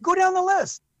 Germany, go down the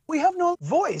list. We have no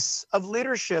voice of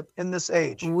leadership in this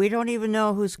age. We don't even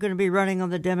know who's going to be running on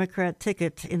the Democrat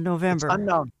ticket in November. It's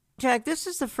unknown. Jack, this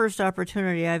is the first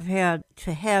opportunity I've had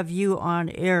to have you on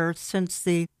air since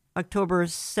the October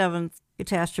 7th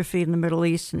catastrophe in the Middle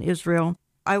East and Israel.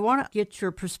 I want to get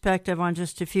your perspective on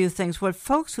just a few things. What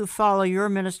folks who follow your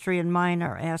ministry and mine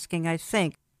are asking, I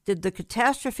think, did the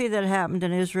catastrophe that happened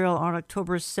in Israel on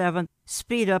October 7th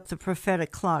speed up the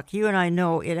prophetic clock? You and I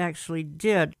know it actually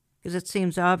did, because it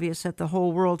seems obvious that the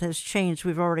whole world has changed.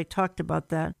 We've already talked about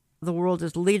that. The world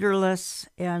is leaderless,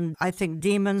 and I think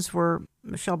demons were,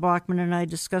 Michelle Bachman and I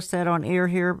discussed that on air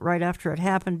here right after it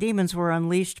happened. Demons were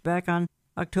unleashed back on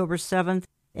October 7th.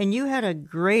 And you had a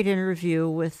great interview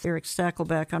with Eric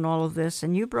Stakelbeck on all of this,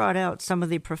 and you brought out some of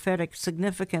the prophetic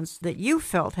significance that you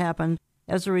felt happened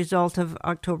as a result of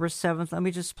October 7th. Let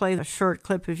me just play a short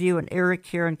clip of you and Eric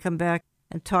here and come back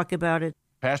and talk about it.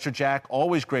 Pastor Jack,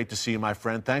 always great to see you, my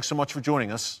friend. Thanks so much for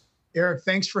joining us. Eric,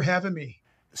 thanks for having me.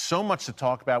 So much to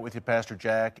talk about with you, Pastor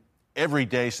Jack. Every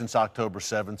day since October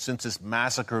 7th, since this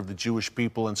massacre of the Jewish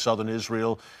people in southern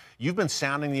Israel, you've been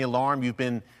sounding the alarm. You've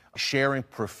been sharing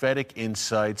prophetic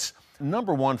insights.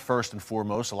 Number one, first and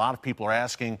foremost, a lot of people are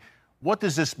asking, what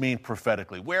does this mean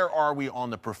prophetically? Where are we on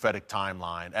the prophetic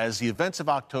timeline? As the events of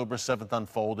October 7th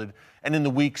unfolded, and in the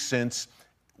weeks since,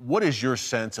 what is your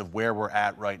sense of where we're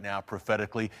at right now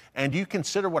prophetically? And do you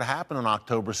consider what happened on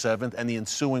October 7th and the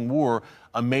ensuing war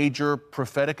a major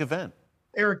prophetic event?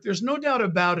 Eric, there's no doubt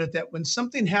about it that when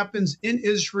something happens in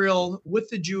Israel with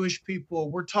the Jewish people,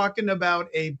 we're talking about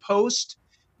a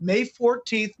post-May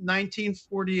 14th,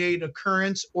 1948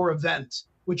 occurrence or event,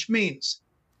 which means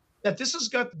that this has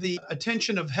got the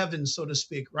attention of heaven, so to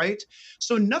speak, right?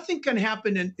 So nothing can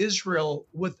happen in Israel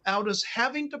without us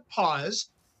having to pause,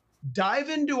 dive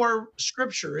into our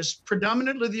scriptures,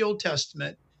 predominantly the Old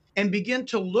Testament, and begin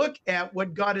to look at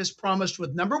what God has promised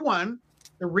with, number one,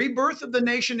 the rebirth of the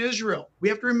nation Israel. We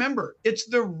have to remember, it's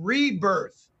the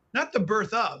rebirth. not the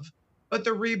birth of, but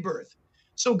the rebirth.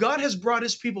 So God has brought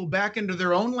his people back into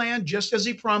their own land, just as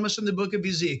he promised in the book of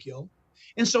Ezekiel.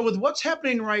 And so with what's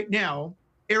happening right now,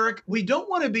 Eric, we don't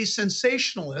want to be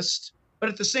sensationalist, but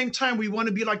at the same time, we want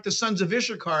to be like the sons of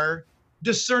Issachar,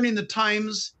 discerning the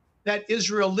times that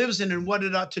Israel lives in and what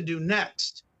it ought to do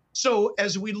next. So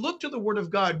as we look to the word of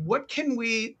God, what can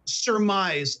we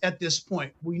surmise at this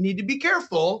point? We need to be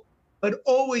careful, but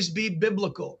always be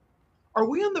biblical. Are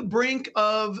we on the brink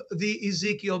of the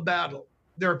Ezekiel battle?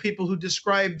 There are people who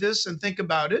describe this and think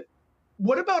about it.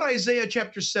 What about Isaiah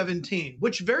chapter 17,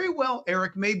 which very well,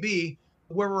 Eric, may be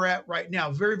where we're at right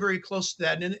now, very, very close to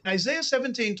that. And Isaiah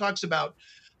 17 talks about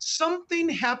something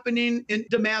happening in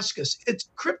Damascus. It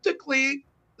cryptically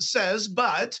says,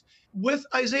 but with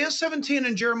Isaiah 17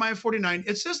 and Jeremiah 49,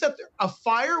 it says that a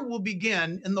fire will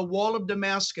begin in the wall of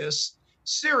Damascus,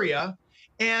 Syria,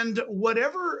 and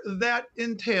whatever that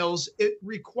entails, it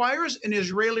requires an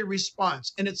Israeli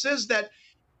response. And it says that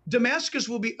Damascus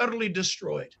will be utterly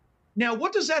destroyed. Now,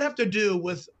 what does that have to do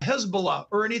with Hezbollah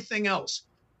or anything else?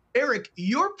 Eric,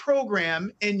 your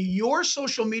program and your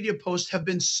social media posts have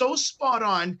been so spot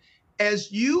on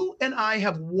as you and I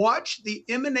have watched the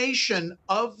emanation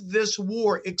of this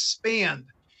war expand.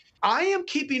 I am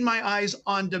keeping my eyes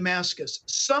on Damascus.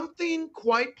 Something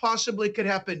quite possibly could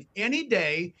happen any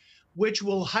day, which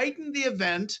will heighten the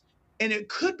event. And it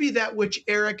could be that which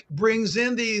Eric brings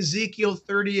in the Ezekiel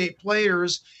 38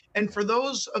 players. And for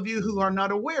those of you who are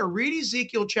not aware, read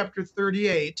Ezekiel chapter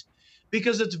 38,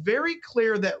 because it's very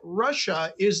clear that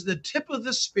Russia is the tip of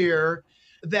the spear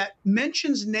that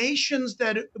mentions nations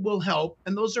that it will help.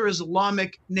 And those are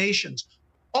Islamic nations,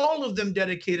 all of them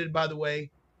dedicated, by the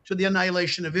way, to the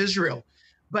annihilation of Israel.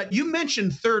 But you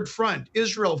mentioned third front,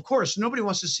 Israel. Of course, nobody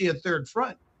wants to see a third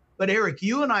front. But Eric,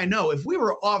 you and I know if we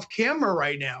were off camera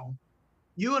right now,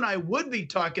 you and I would be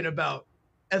talking about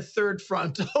a third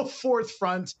front, a fourth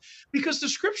front, because the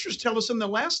scriptures tell us in the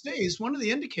last days, one of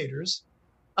the indicators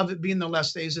of it being the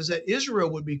last days is that Israel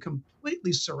would be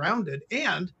completely surrounded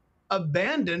and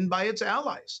abandoned by its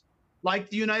allies, like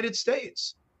the United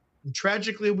States. And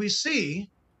tragically, we see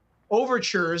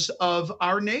overtures of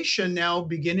our nation now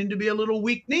beginning to be a little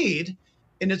weak-kneed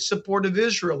in its support of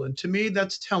Israel. And to me,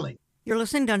 that's telling. You're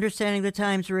listening to Understanding the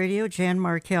Times Radio. Jan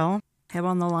Markell. Have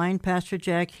on the line Pastor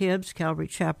Jack Hibbs, Calvary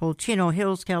Chapel, Chino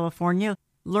Hills, California.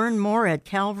 Learn more at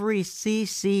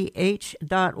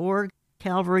calvarycch.org,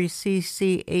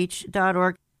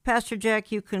 calvarycch.org. Pastor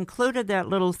Jack, you concluded that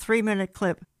little 3-minute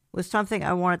clip with something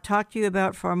I want to talk to you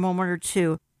about for a moment or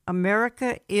two.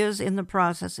 America is in the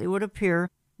process, it would appear,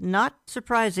 not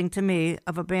surprising to me,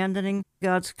 of abandoning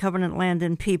God's covenant land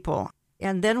and people.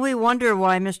 And then we wonder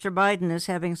why Mr. Biden is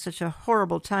having such a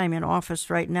horrible time in office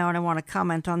right now, and I want to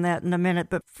comment on that in a minute.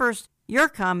 But first, your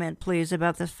comment, please,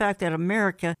 about the fact that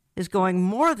America is going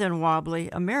more than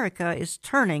wobbly. America is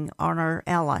turning on our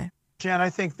ally. Jan, I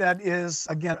think that is,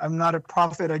 again, I'm not a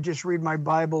prophet. I just read my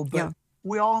Bible, but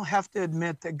we all have to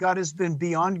admit that God has been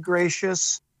beyond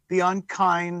gracious, beyond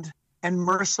kind, and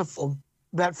merciful,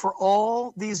 that for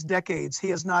all these decades, he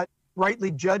has not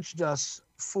rightly judged us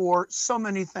for so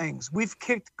many things. We've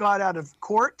kicked God out of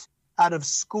court, out of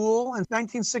school in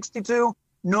 1962.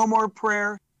 No more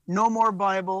prayer, no more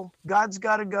Bible. God's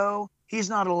got to go.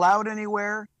 He's not allowed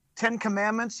anywhere. 10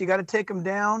 Commandments, you got to take them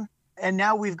down. And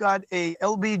now we've got a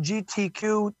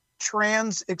LGBTQ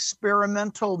trans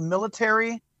experimental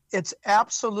military. It's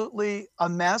absolutely a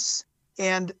mess.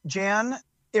 And Jan,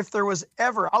 if there was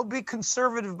ever, I'll be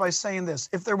conservative by saying this,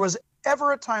 if there was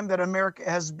ever a time that America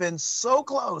has been so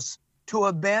close to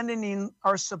abandoning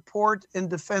our support in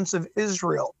defense of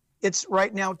Israel, it's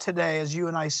right now today as you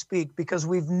and I speak, because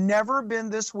we've never been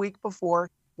this weak before.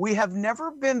 We have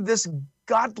never been this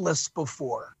godless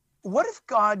before. What if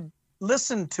God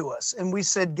listened to us and we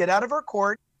said, get out of our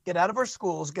court, get out of our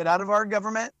schools, get out of our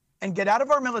government, and get out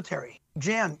of our military?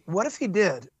 Jan, what if he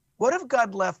did? What if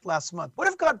God left last month? What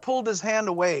if God pulled his hand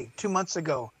away 2 months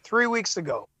ago, 3 weeks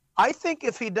ago? I think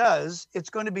if he does, it's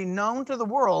going to be known to the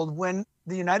world when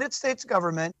the United States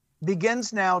government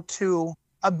begins now to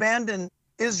abandon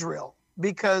Israel,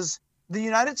 because the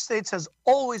United States has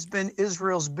always been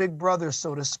Israel's big brother,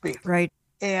 so to speak. Right.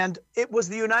 And it was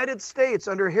the United States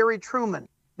under Harry Truman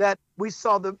that we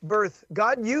saw the birth.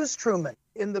 God used Truman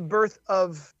in the birth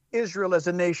of Israel as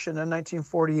a nation in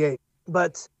 1948.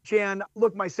 But Jan,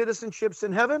 look, my citizenship's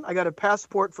in heaven. I got a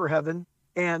passport for heaven.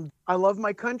 And I love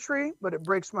my country, but it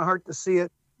breaks my heart to see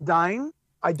it dying.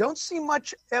 I don't see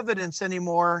much evidence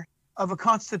anymore of a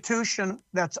constitution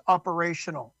that's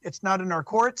operational. It's not in our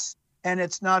courts and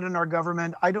it's not in our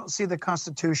government. I don't see the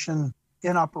Constitution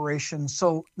in operation.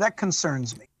 So that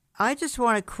concerns me. I just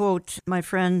want to quote my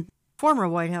friend, former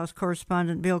White House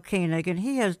correspondent Bill Koenig, and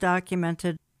he has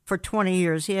documented for 20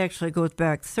 years, he actually goes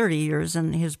back 30 years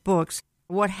in his books,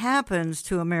 what happens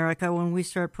to America when we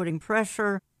start putting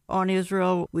pressure on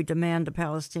Israel. We demand a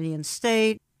Palestinian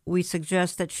state. We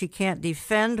suggest that she can't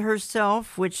defend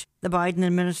herself, which the Biden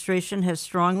administration has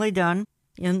strongly done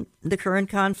in the current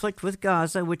conflict with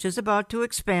Gaza, which is about to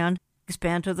expand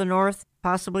to the north,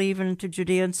 possibly even into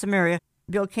Judea and Samaria.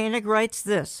 Bill Koenig writes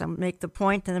this. I'll make the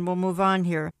point and then we'll move on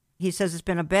here. He says it's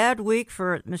been a bad week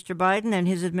for Mr. Biden and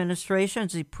his administration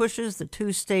as he pushes the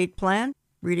two-state plan.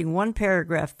 Reading one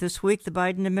paragraph, this week the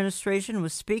Biden administration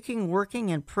was speaking, working,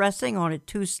 and pressing on a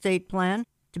two-state plan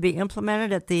to be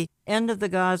implemented at the end of the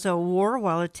Gaza war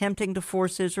while attempting to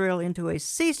force Israel into a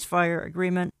ceasefire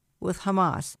agreement with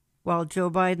Hamas. While Joe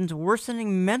Biden's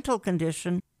worsening mental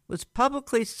condition was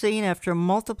publicly seen after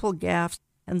multiple gaffes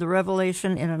and the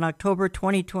revelation in an October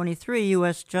 2023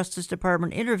 U.S. Justice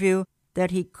Department interview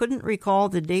that he couldn't recall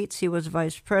the dates he was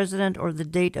vice president or the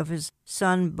date of his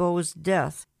son Beau's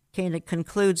death. Koenig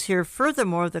concludes here,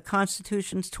 furthermore, the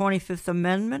Constitution's 25th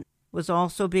Amendment was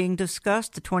also being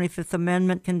discussed. The 25th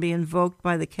Amendment can be invoked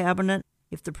by the cabinet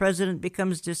if the president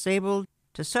becomes disabled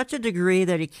to such a degree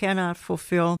that he cannot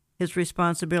fulfill his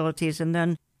responsibilities. And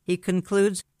then he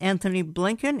concludes, Anthony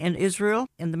Blinken in Israel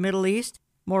in the Middle East.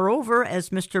 Moreover, as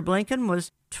Mr. Blinken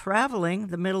was traveling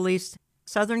the Middle East,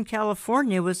 Southern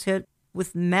California was hit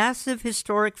with massive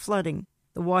historic flooding.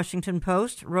 The Washington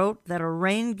Post wrote that a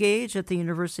rain gauge at the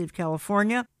University of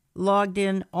California logged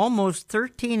in almost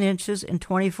 13 inches in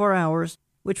 24 hours,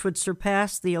 which would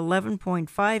surpass the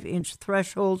 11.5-inch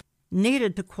threshold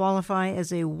needed to qualify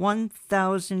as a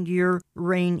 1,000-year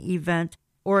rain event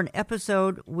or an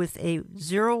episode with a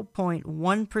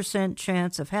 0.1%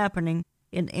 chance of happening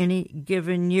in any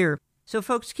given year. So,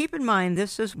 folks, keep in mind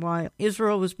this is why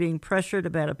Israel was being pressured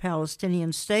about a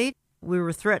Palestinian state. We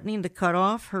were threatening to cut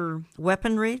off her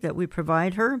weaponry that we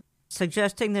provide her,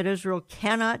 suggesting that Israel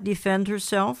cannot defend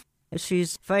herself as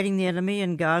she's fighting the enemy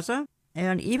in Gaza.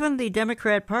 And even the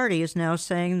Democrat Party is now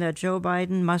saying that Joe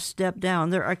Biden must step down.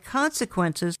 There are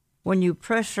consequences when you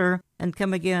pressure and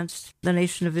come against the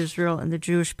nation of Israel and the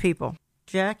Jewish people.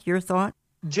 Jack, your thought?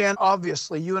 Jan,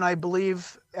 obviously, you and I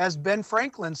believe, as Ben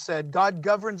Franklin said, God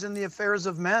governs in the affairs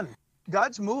of men.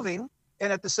 God's moving.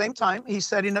 And at the same time, he's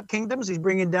setting up kingdoms. He's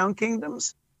bringing down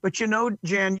kingdoms. But you know,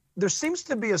 Jan, there seems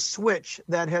to be a switch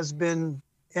that has been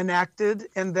enacted,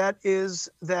 and that is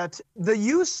that the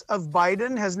use of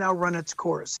Biden has now run its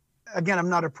course. Again, I'm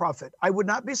not a prophet. I would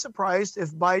not be surprised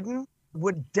if Biden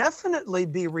would definitely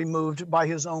be removed by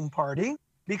his own party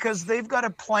because they've got a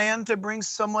plan to bring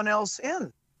someone else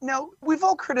in. Now, we've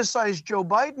all criticized Joe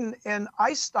Biden, and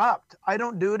I stopped. I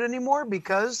don't do it anymore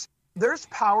because there's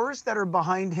powers that are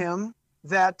behind him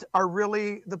that are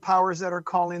really the powers that are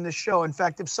calling the show. In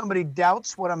fact, if somebody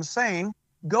doubts what I'm saying,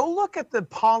 go look at the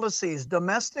policies,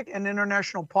 domestic and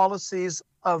international policies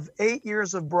of 8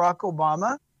 years of Barack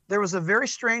Obama. There was a very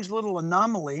strange little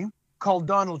anomaly called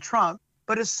Donald Trump.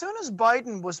 But as soon as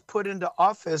Biden was put into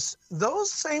office,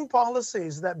 those same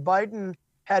policies that Biden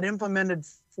had implemented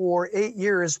for 8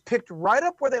 years picked right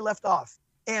up where they left off.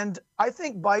 And I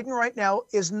think Biden right now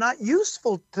is not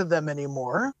useful to them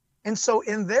anymore. And so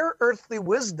in their earthly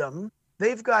wisdom,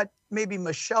 they've got maybe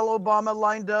Michelle Obama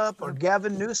lined up or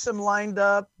Gavin Newsom lined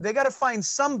up. They got to find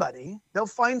somebody. They'll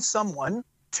find someone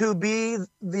to be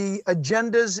the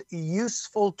agenda's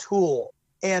useful tool.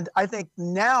 And I think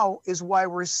now is why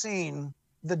we're seeing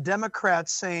the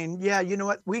Democrats saying, yeah, you know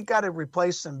what, we got to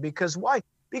replace him. Because why?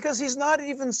 Because he's not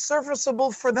even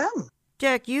serviceable for them.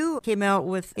 Jack, you came out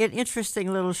with an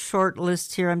interesting little short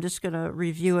list here. I'm just going to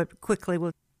review it quickly.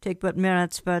 We'll take but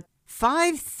minutes, but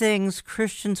 5 things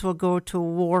Christians will go to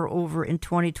war over in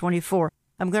 2024.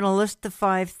 I'm going to list the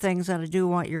 5 things, and I do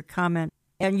want your comment.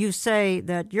 And you say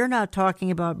that you're not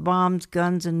talking about bombs,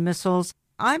 guns, and missiles.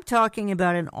 I'm talking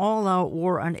about an all-out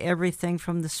war on everything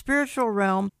from the spiritual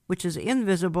realm, which is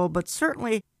invisible, but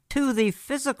certainly to the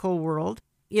physical world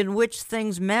in which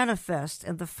things manifest.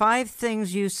 And the 5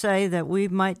 things you say that we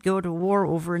might go to war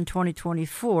over in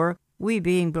 2024, we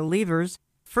being believers,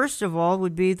 first of all,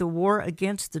 would be the war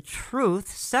against the truth.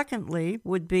 Secondly,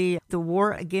 would be the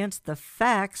war against the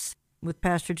facts, with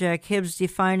Pastor Jack Hibbs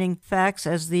defining facts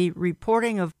as the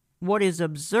reporting of what is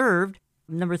observed.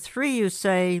 Number 3, you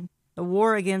say the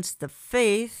war against the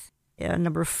faith. And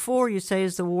number 4, you say,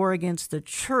 is the war against the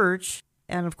church.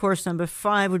 And, of course, number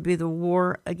 5 would be the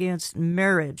war against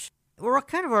marriage. We're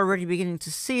kind of already beginning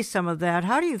to see some of that.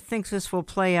 How do you think this will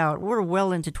play out? We're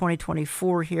well into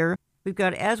 2024 here. We've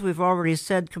got, as we've already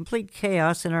said, complete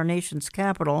chaos in our nation's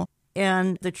capital.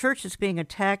 and the church is being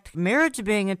attacked, marriage is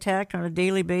being attacked on a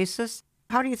daily basis.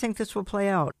 How do you think this will play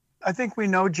out? I think we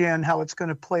know, Jan, how it's going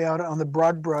to play out on the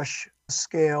broad brush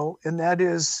scale, and that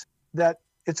is that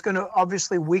it's going to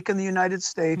obviously weaken the United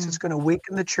States. It's going to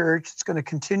weaken the church. It's going to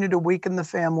continue to weaken the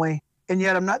family. And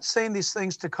yet I'm not saying these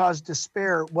things to cause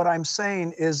despair. What I'm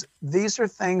saying is these are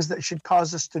things that should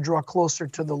cause us to draw closer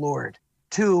to the Lord,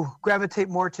 to gravitate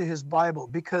more to his Bible,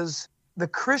 because the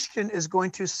Christian is going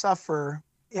to suffer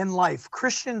in life.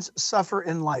 Christians suffer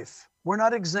in life. We're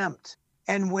not exempt.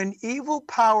 And when evil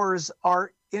powers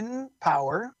are in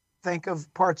power, think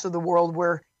of parts of the world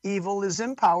where evil is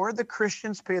in power, the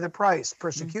Christians pay the price.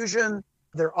 Persecution,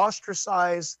 they're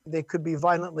ostracized, they could be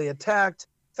violently attacked.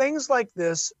 Things like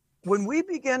this, when we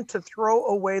begin to throw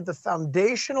away the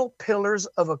foundational pillars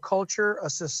of a culture, a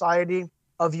society,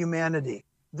 of humanity,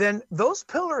 then those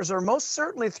pillars are most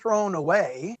certainly thrown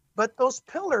away, but those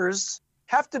pillars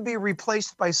have to be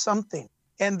replaced by something.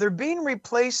 And they're being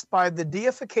replaced by the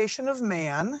deification of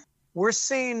man. We're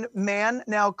seeing man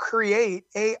now create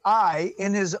AI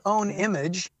in his own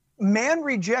image. Man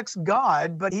rejects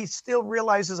God, but he still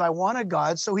realizes, I want a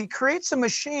God. So he creates a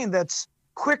machine that's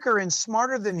quicker and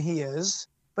smarter than he is.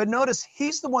 But notice,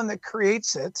 he's the one that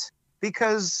creates it,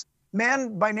 because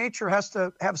man by nature has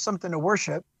to have something to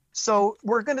worship. So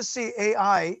we're going to see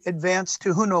AI advance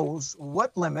to who knows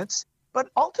what limits. But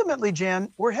ultimately,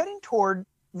 Jan, we're heading toward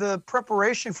the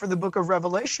preparation for the book of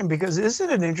Revelation, because isn't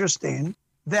it interesting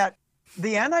that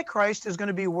the Antichrist is going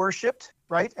to be worshipped,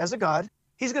 right, as a god.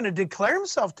 He's going to declare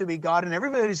himself to be God, and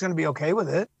everybody's going to be okay with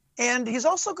it. And he's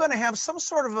also going to have some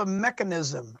sort of a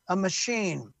mechanism, a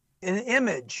machine, an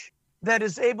image that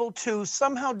is able to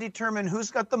somehow determine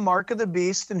who's got the mark of the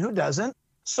beast and who doesn't.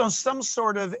 So some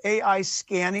sort of AI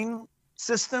scanning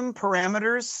system,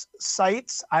 parameters,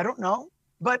 sites, I don't know.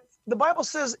 But the Bible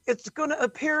says it's going to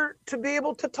appear to be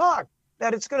able to talk,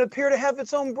 that it's going to appear to have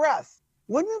its own breath.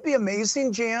 Wouldn't it be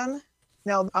amazing, Jan?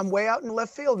 Now, I'm way out in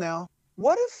left field now.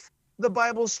 What if the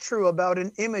Bible's true about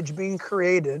an image being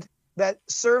created that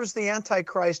serves the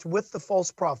Antichrist with the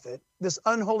false prophet, this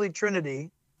unholy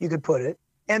trinity, you could put it,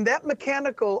 and that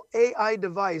mechanical AI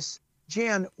device,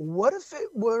 Jan, what if it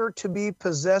were to be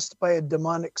possessed by a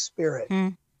demonic spirit?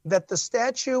 That the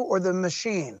statue or the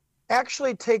machine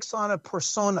actually takes on a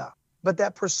persona, but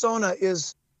that persona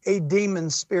is a demon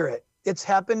spirit. It's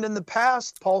happened in the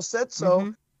past. Paul said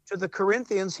so. To the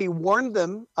Corinthians, he warned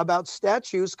them about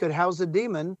statues could house a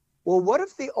demon. Well, what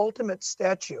if the ultimate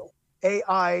statue,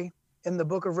 AI, in the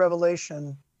book of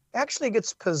Revelation, actually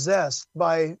gets possessed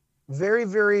by very,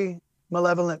 very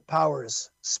malevolent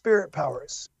powers, spirit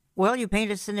powers? Well, you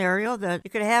paint a scenario that it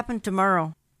could happen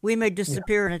tomorrow. We may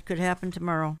disappear and it could happen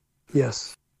tomorrow.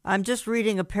 Yes. I'm just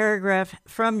reading a paragraph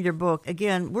from your book.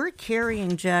 Again, we're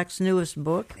carrying Jack's newest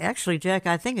book. Actually, Jack,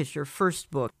 I think it's your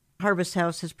first book. Harvest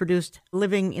House has produced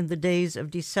Living in the Days of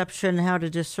Deception, How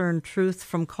to Discern Truth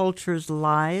from Culture's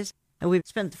Lies. And we've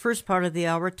spent the first part of the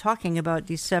hour talking about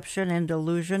deception and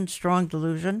delusion, strong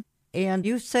delusion. And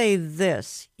you say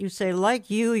this, you say,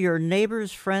 like you, your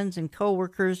neighbors, friends, and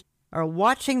coworkers are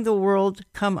watching the world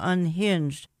come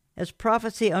unhinged as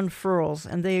prophecy unfurls,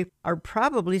 and they are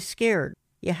probably scared.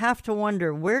 You have to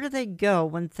wonder, where do they go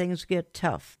when things get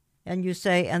tough? And you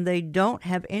say, and they don't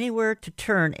have anywhere to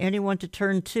turn, anyone to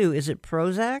turn to. Is it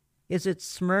Prozac? Is it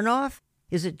Smirnoff?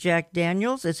 Is it Jack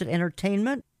Daniels? Is it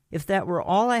entertainment? If that were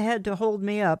all I had to hold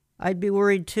me up, I'd be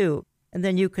worried too. And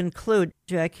then you conclude,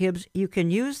 Jack Hibbs, you can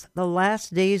use the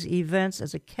last day's events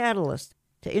as a catalyst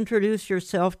to introduce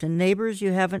yourself to neighbors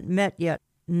you haven't met yet.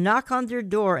 Knock on their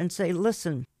door and say,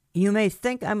 listen, you may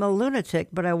think I'm a lunatic,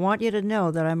 but I want you to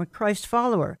know that I'm a Christ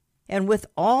follower. And with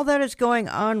all that is going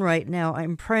on right now,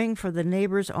 I'm praying for the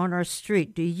neighbors on our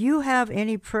street. Do you have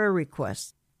any prayer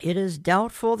requests? It is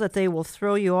doubtful that they will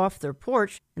throw you off their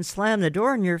porch and slam the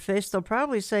door in your face. They'll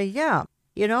probably say, yeah,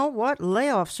 you know what?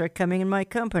 Layoffs are coming in my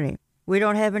company. We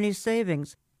don't have any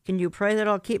savings. Can you pray that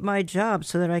I'll keep my job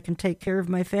so that I can take care of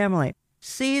my family?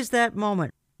 Seize that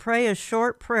moment. Pray a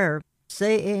short prayer.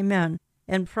 Say amen.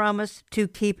 And promise to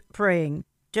keep praying.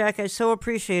 Jack, I so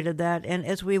appreciated that. And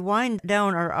as we wind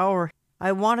down our hour,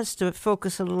 I want us to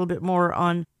focus a little bit more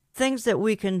on things that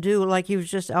we can do like you've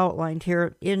just outlined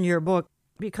here in your book.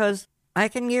 Because I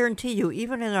can guarantee you,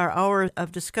 even in our hour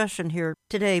of discussion here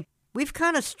today, we've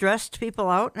kind of stressed people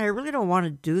out, and I really don't want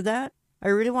to do that. I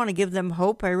really want to give them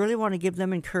hope. I really want to give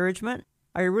them encouragement.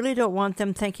 I really don't want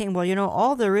them thinking, well, you know,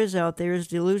 all there is out there is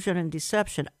delusion and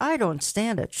deception. I don't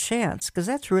stand a chance, because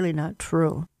that's really not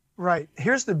true. Right.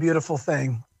 Here's the beautiful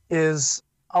thing is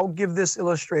I'll give this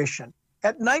illustration.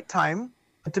 At nighttime,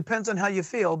 It depends on how you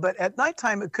feel, but at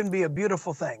nighttime, it can be a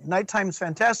beautiful thing. Nighttime's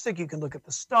fantastic. You can look at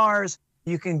the stars.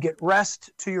 You can get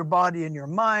rest to your body and your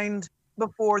mind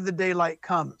before the daylight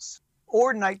comes.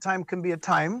 Or nighttime can be a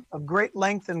time of great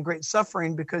length and great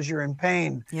suffering because you're in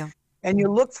pain. Yeah. And you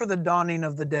look for the dawning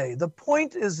of the day. The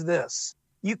point is this: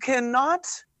 you cannot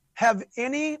have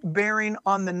any bearing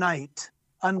on the night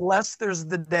unless there's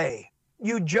the day.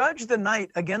 You judge the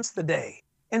night against the day.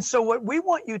 And so what we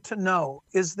want you to know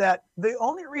is that the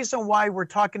only reason why we're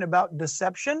talking about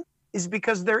deception is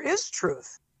because there is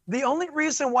truth. The only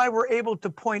reason why we're able to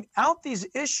point out these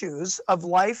issues of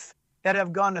life that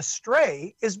have gone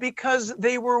astray is because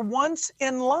they were once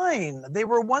in line. They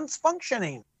were once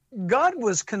functioning. God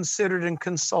was considered and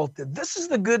consulted. This is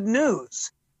the good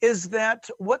news, is that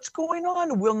what's going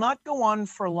on will not go on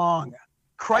for long.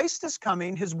 Christ is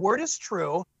coming. His word is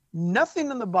true.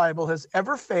 Nothing in the Bible has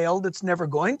ever failed. It's never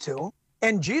going to.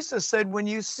 And Jesus said, when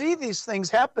you see these things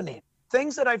happening,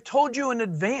 things that I've told you in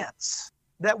advance,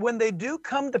 that when they do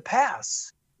come to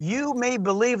pass, you may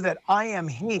believe that I am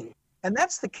He. And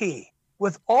that's the key.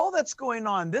 With all that's going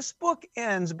on, this book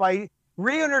ends by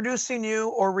reintroducing you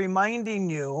or reminding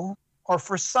you, or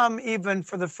for some even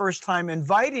for the first time,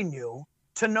 inviting you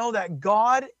to know that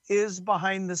God is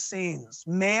behind the scenes.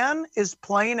 Man is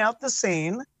playing out the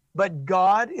scene, but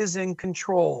God is in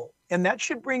control. And that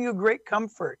should bring you great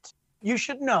comfort. You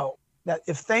should know that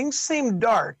if things seem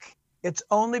dark, it's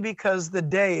only because the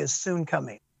day is soon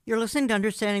coming. You're listening to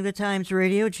Understanding the Times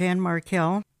Radio. Jan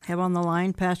Markell. Have on the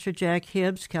line Pastor Jack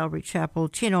Hibbs, Calvary Chapel,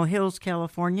 Chino Hills,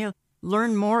 California.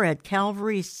 Learn more at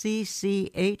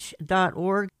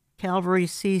calvarycch.org,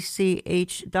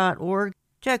 calvarycch.org.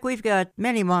 Jack, we've got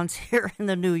many months here in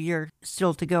the new year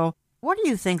still to go. What do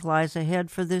you think lies ahead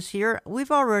for this year?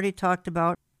 We've already talked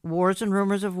about wars and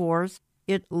rumors of wars.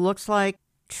 It looks like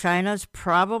China's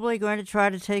probably going to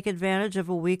try to take advantage of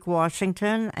a weak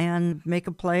Washington and make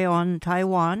a play on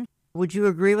Taiwan. Would you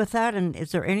agree with that? And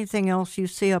is there anything else you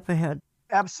see up ahead?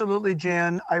 Absolutely,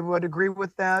 Jan. I would agree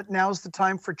with that. Now's the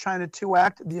time for China to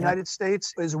act. The United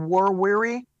States is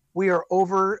war-weary. We are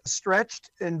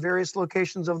overstretched in various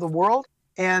locations of the world,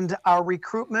 and our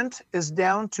recruitment is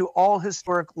down to all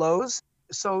historic lows.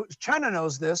 So China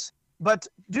knows this, but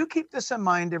do keep this in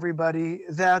mind, everybody,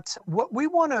 that what we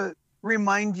want to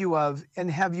remind you of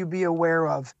and have you be aware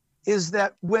of is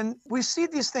that when we see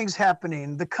these things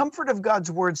happening, the comfort of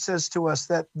God's word says to us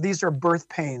that these are birth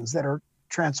pains that are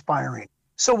transpiring.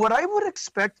 So what I would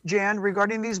expect, Jan,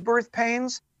 regarding these birth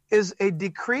pains is a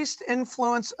decreased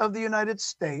influence of the United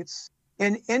States,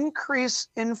 an increased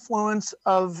influence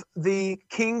of the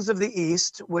kings of the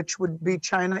East, which would be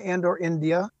China and or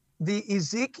India, the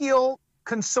Ezekiel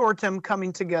consortium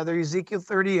coming together, Ezekiel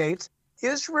 38,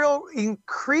 Israel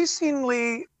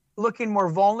increasingly looking more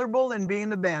vulnerable and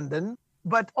being abandoned,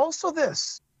 but also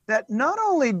this, that not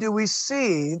only do we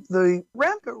see the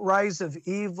rampant rise of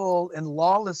evil and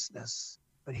lawlessness,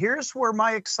 but here's where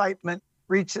my excitement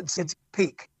reaches its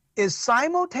peak, is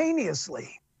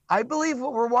simultaneously, I believe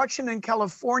what we're watching in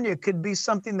California could be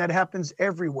something that happens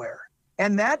everywhere.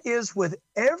 And that is with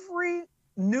every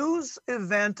news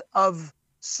event of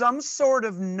some sort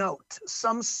of note,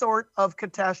 some sort of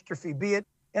catastrophe, be it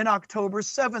an October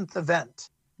 7th event,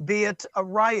 be it a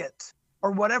riot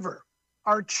or whatever.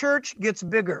 Our church gets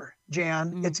bigger,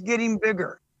 Jan. It's getting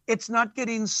bigger. It's not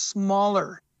getting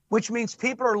smaller, which means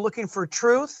people are looking for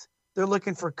truth. They're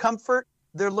looking for comfort.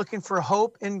 They're looking for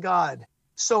hope in God.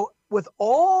 So with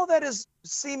all that is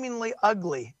seemingly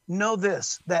ugly, know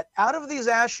this, that out of these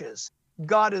ashes,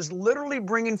 God is literally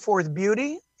bringing forth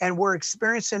beauty, and we're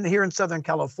experiencing it here in Southern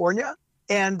California.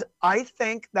 And I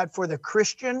think that for the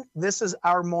Christian, this is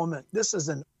our moment. This is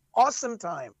an awesome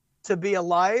time to be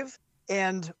alive,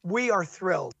 and we are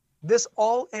thrilled. This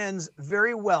all ends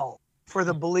very well for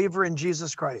the believer in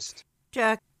Jesus Christ.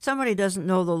 Jack, somebody doesn't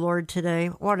know the Lord today.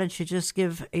 Why don't you just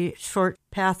give a short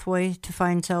pathway to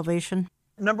find salvation?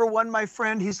 Number one, my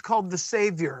friend, he's called the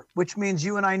Savior, which means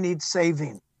you and I need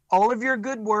saving. All of your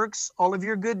good works, all of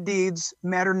your good deeds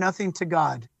matter nothing to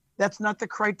God. That's not the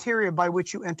criteria by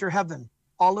which you enter heaven.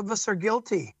 All of us are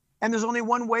guilty, and there's only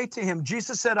one way to him.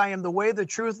 Jesus said, I am the way, the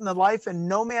truth, and the life, and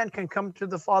no man can come to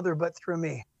the Father but through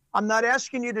me. I'm not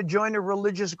asking you to join a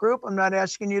religious group. I'm not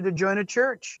asking you to join a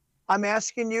church. I'm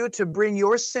asking you to bring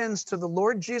your sins to the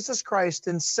Lord Jesus Christ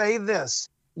and say this,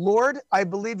 Lord, I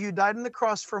believe you died on the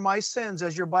cross for my sins,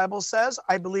 as your Bible says.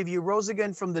 I believe you rose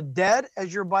again from the dead,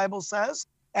 as your Bible says.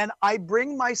 And I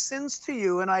bring my sins to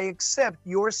you, and I accept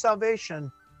your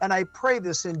salvation. And I pray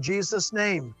this in Jesus'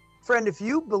 name. Friend, if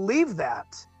you believe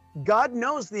that, God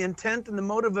knows the intent and the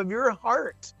motive of your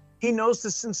heart. He knows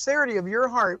the sincerity of your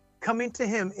heart. coming to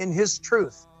him in his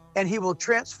truth, and he will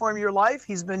transform your life.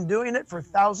 He's been doing it for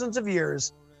thousands of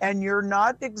years, and you're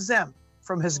not exempt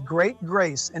from his great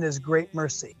grace and his great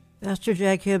mercy. Pastor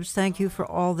Jack Hibbs, thank you for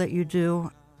all that you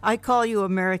do. I call you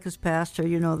America's pastor.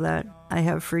 You know that. I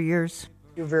have for years.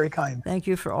 You're very kind. Thank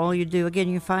you for all you do. Again,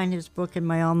 you find his book in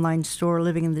my online store,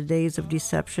 Living in the Days of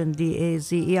Deception,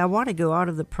 D-A-Z-E. I want to go out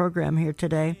of the program here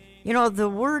today. You know, the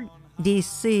word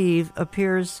deceive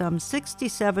appears some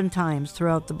 67 times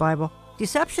throughout the Bible.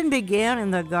 Deception began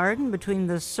in the garden between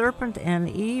the serpent and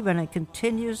Eve, and it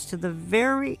continues to the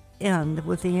very end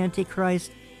with the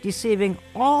Antichrist deceiving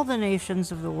all the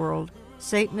nations of the world.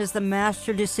 Satan is the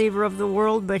master deceiver of the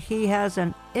world, but he has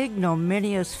an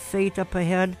ignominious fate up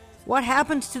ahead. What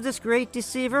happens to this great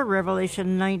deceiver?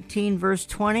 Revelation 19, verse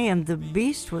 20, and the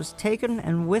beast was taken,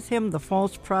 and with him the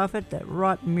false prophet that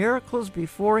wrought miracles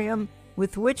before him,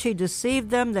 with which he deceived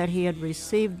them that he had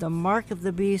received the mark of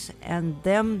the beast, and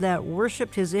them that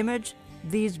worshipped his image.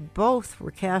 These both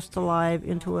were cast alive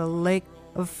into a lake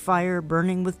of fire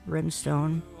burning with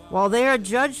brimstone. While they are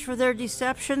judged for their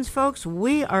deceptions, folks,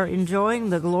 we are enjoying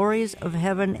the glories of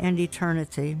heaven and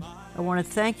eternity. I want to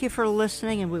thank you for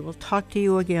listening, and we will talk to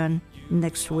you again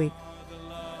next week.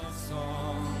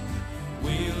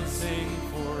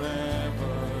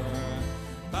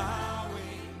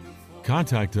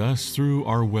 Contact us through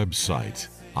our website,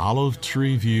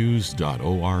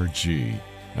 olivetreeviews.org.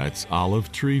 That's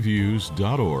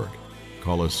olivetreeviews.org.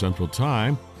 Call us Central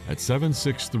Time at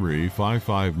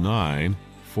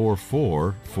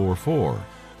 763-559-4444.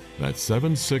 That's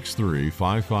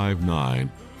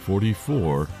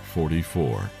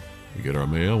 763-559-4444. You get our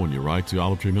mail when you write to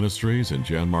Olive Tree Ministries in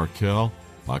Jan Markell,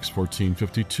 Box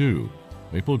 1452,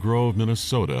 Maple Grove,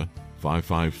 Minnesota,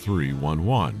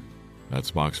 55311.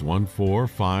 That's Box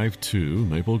 1452,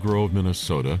 Maple Grove,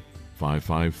 Minnesota,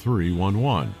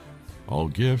 55311. All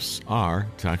gifts are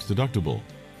tax-deductible.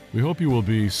 We hope you will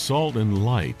be salt and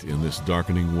light in this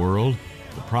darkening world.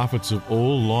 The prophets of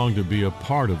old longed to be a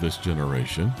part of this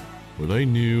generation, for they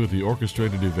knew the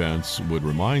orchestrated events would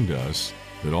remind us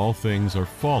that all things are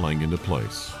falling into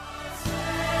place.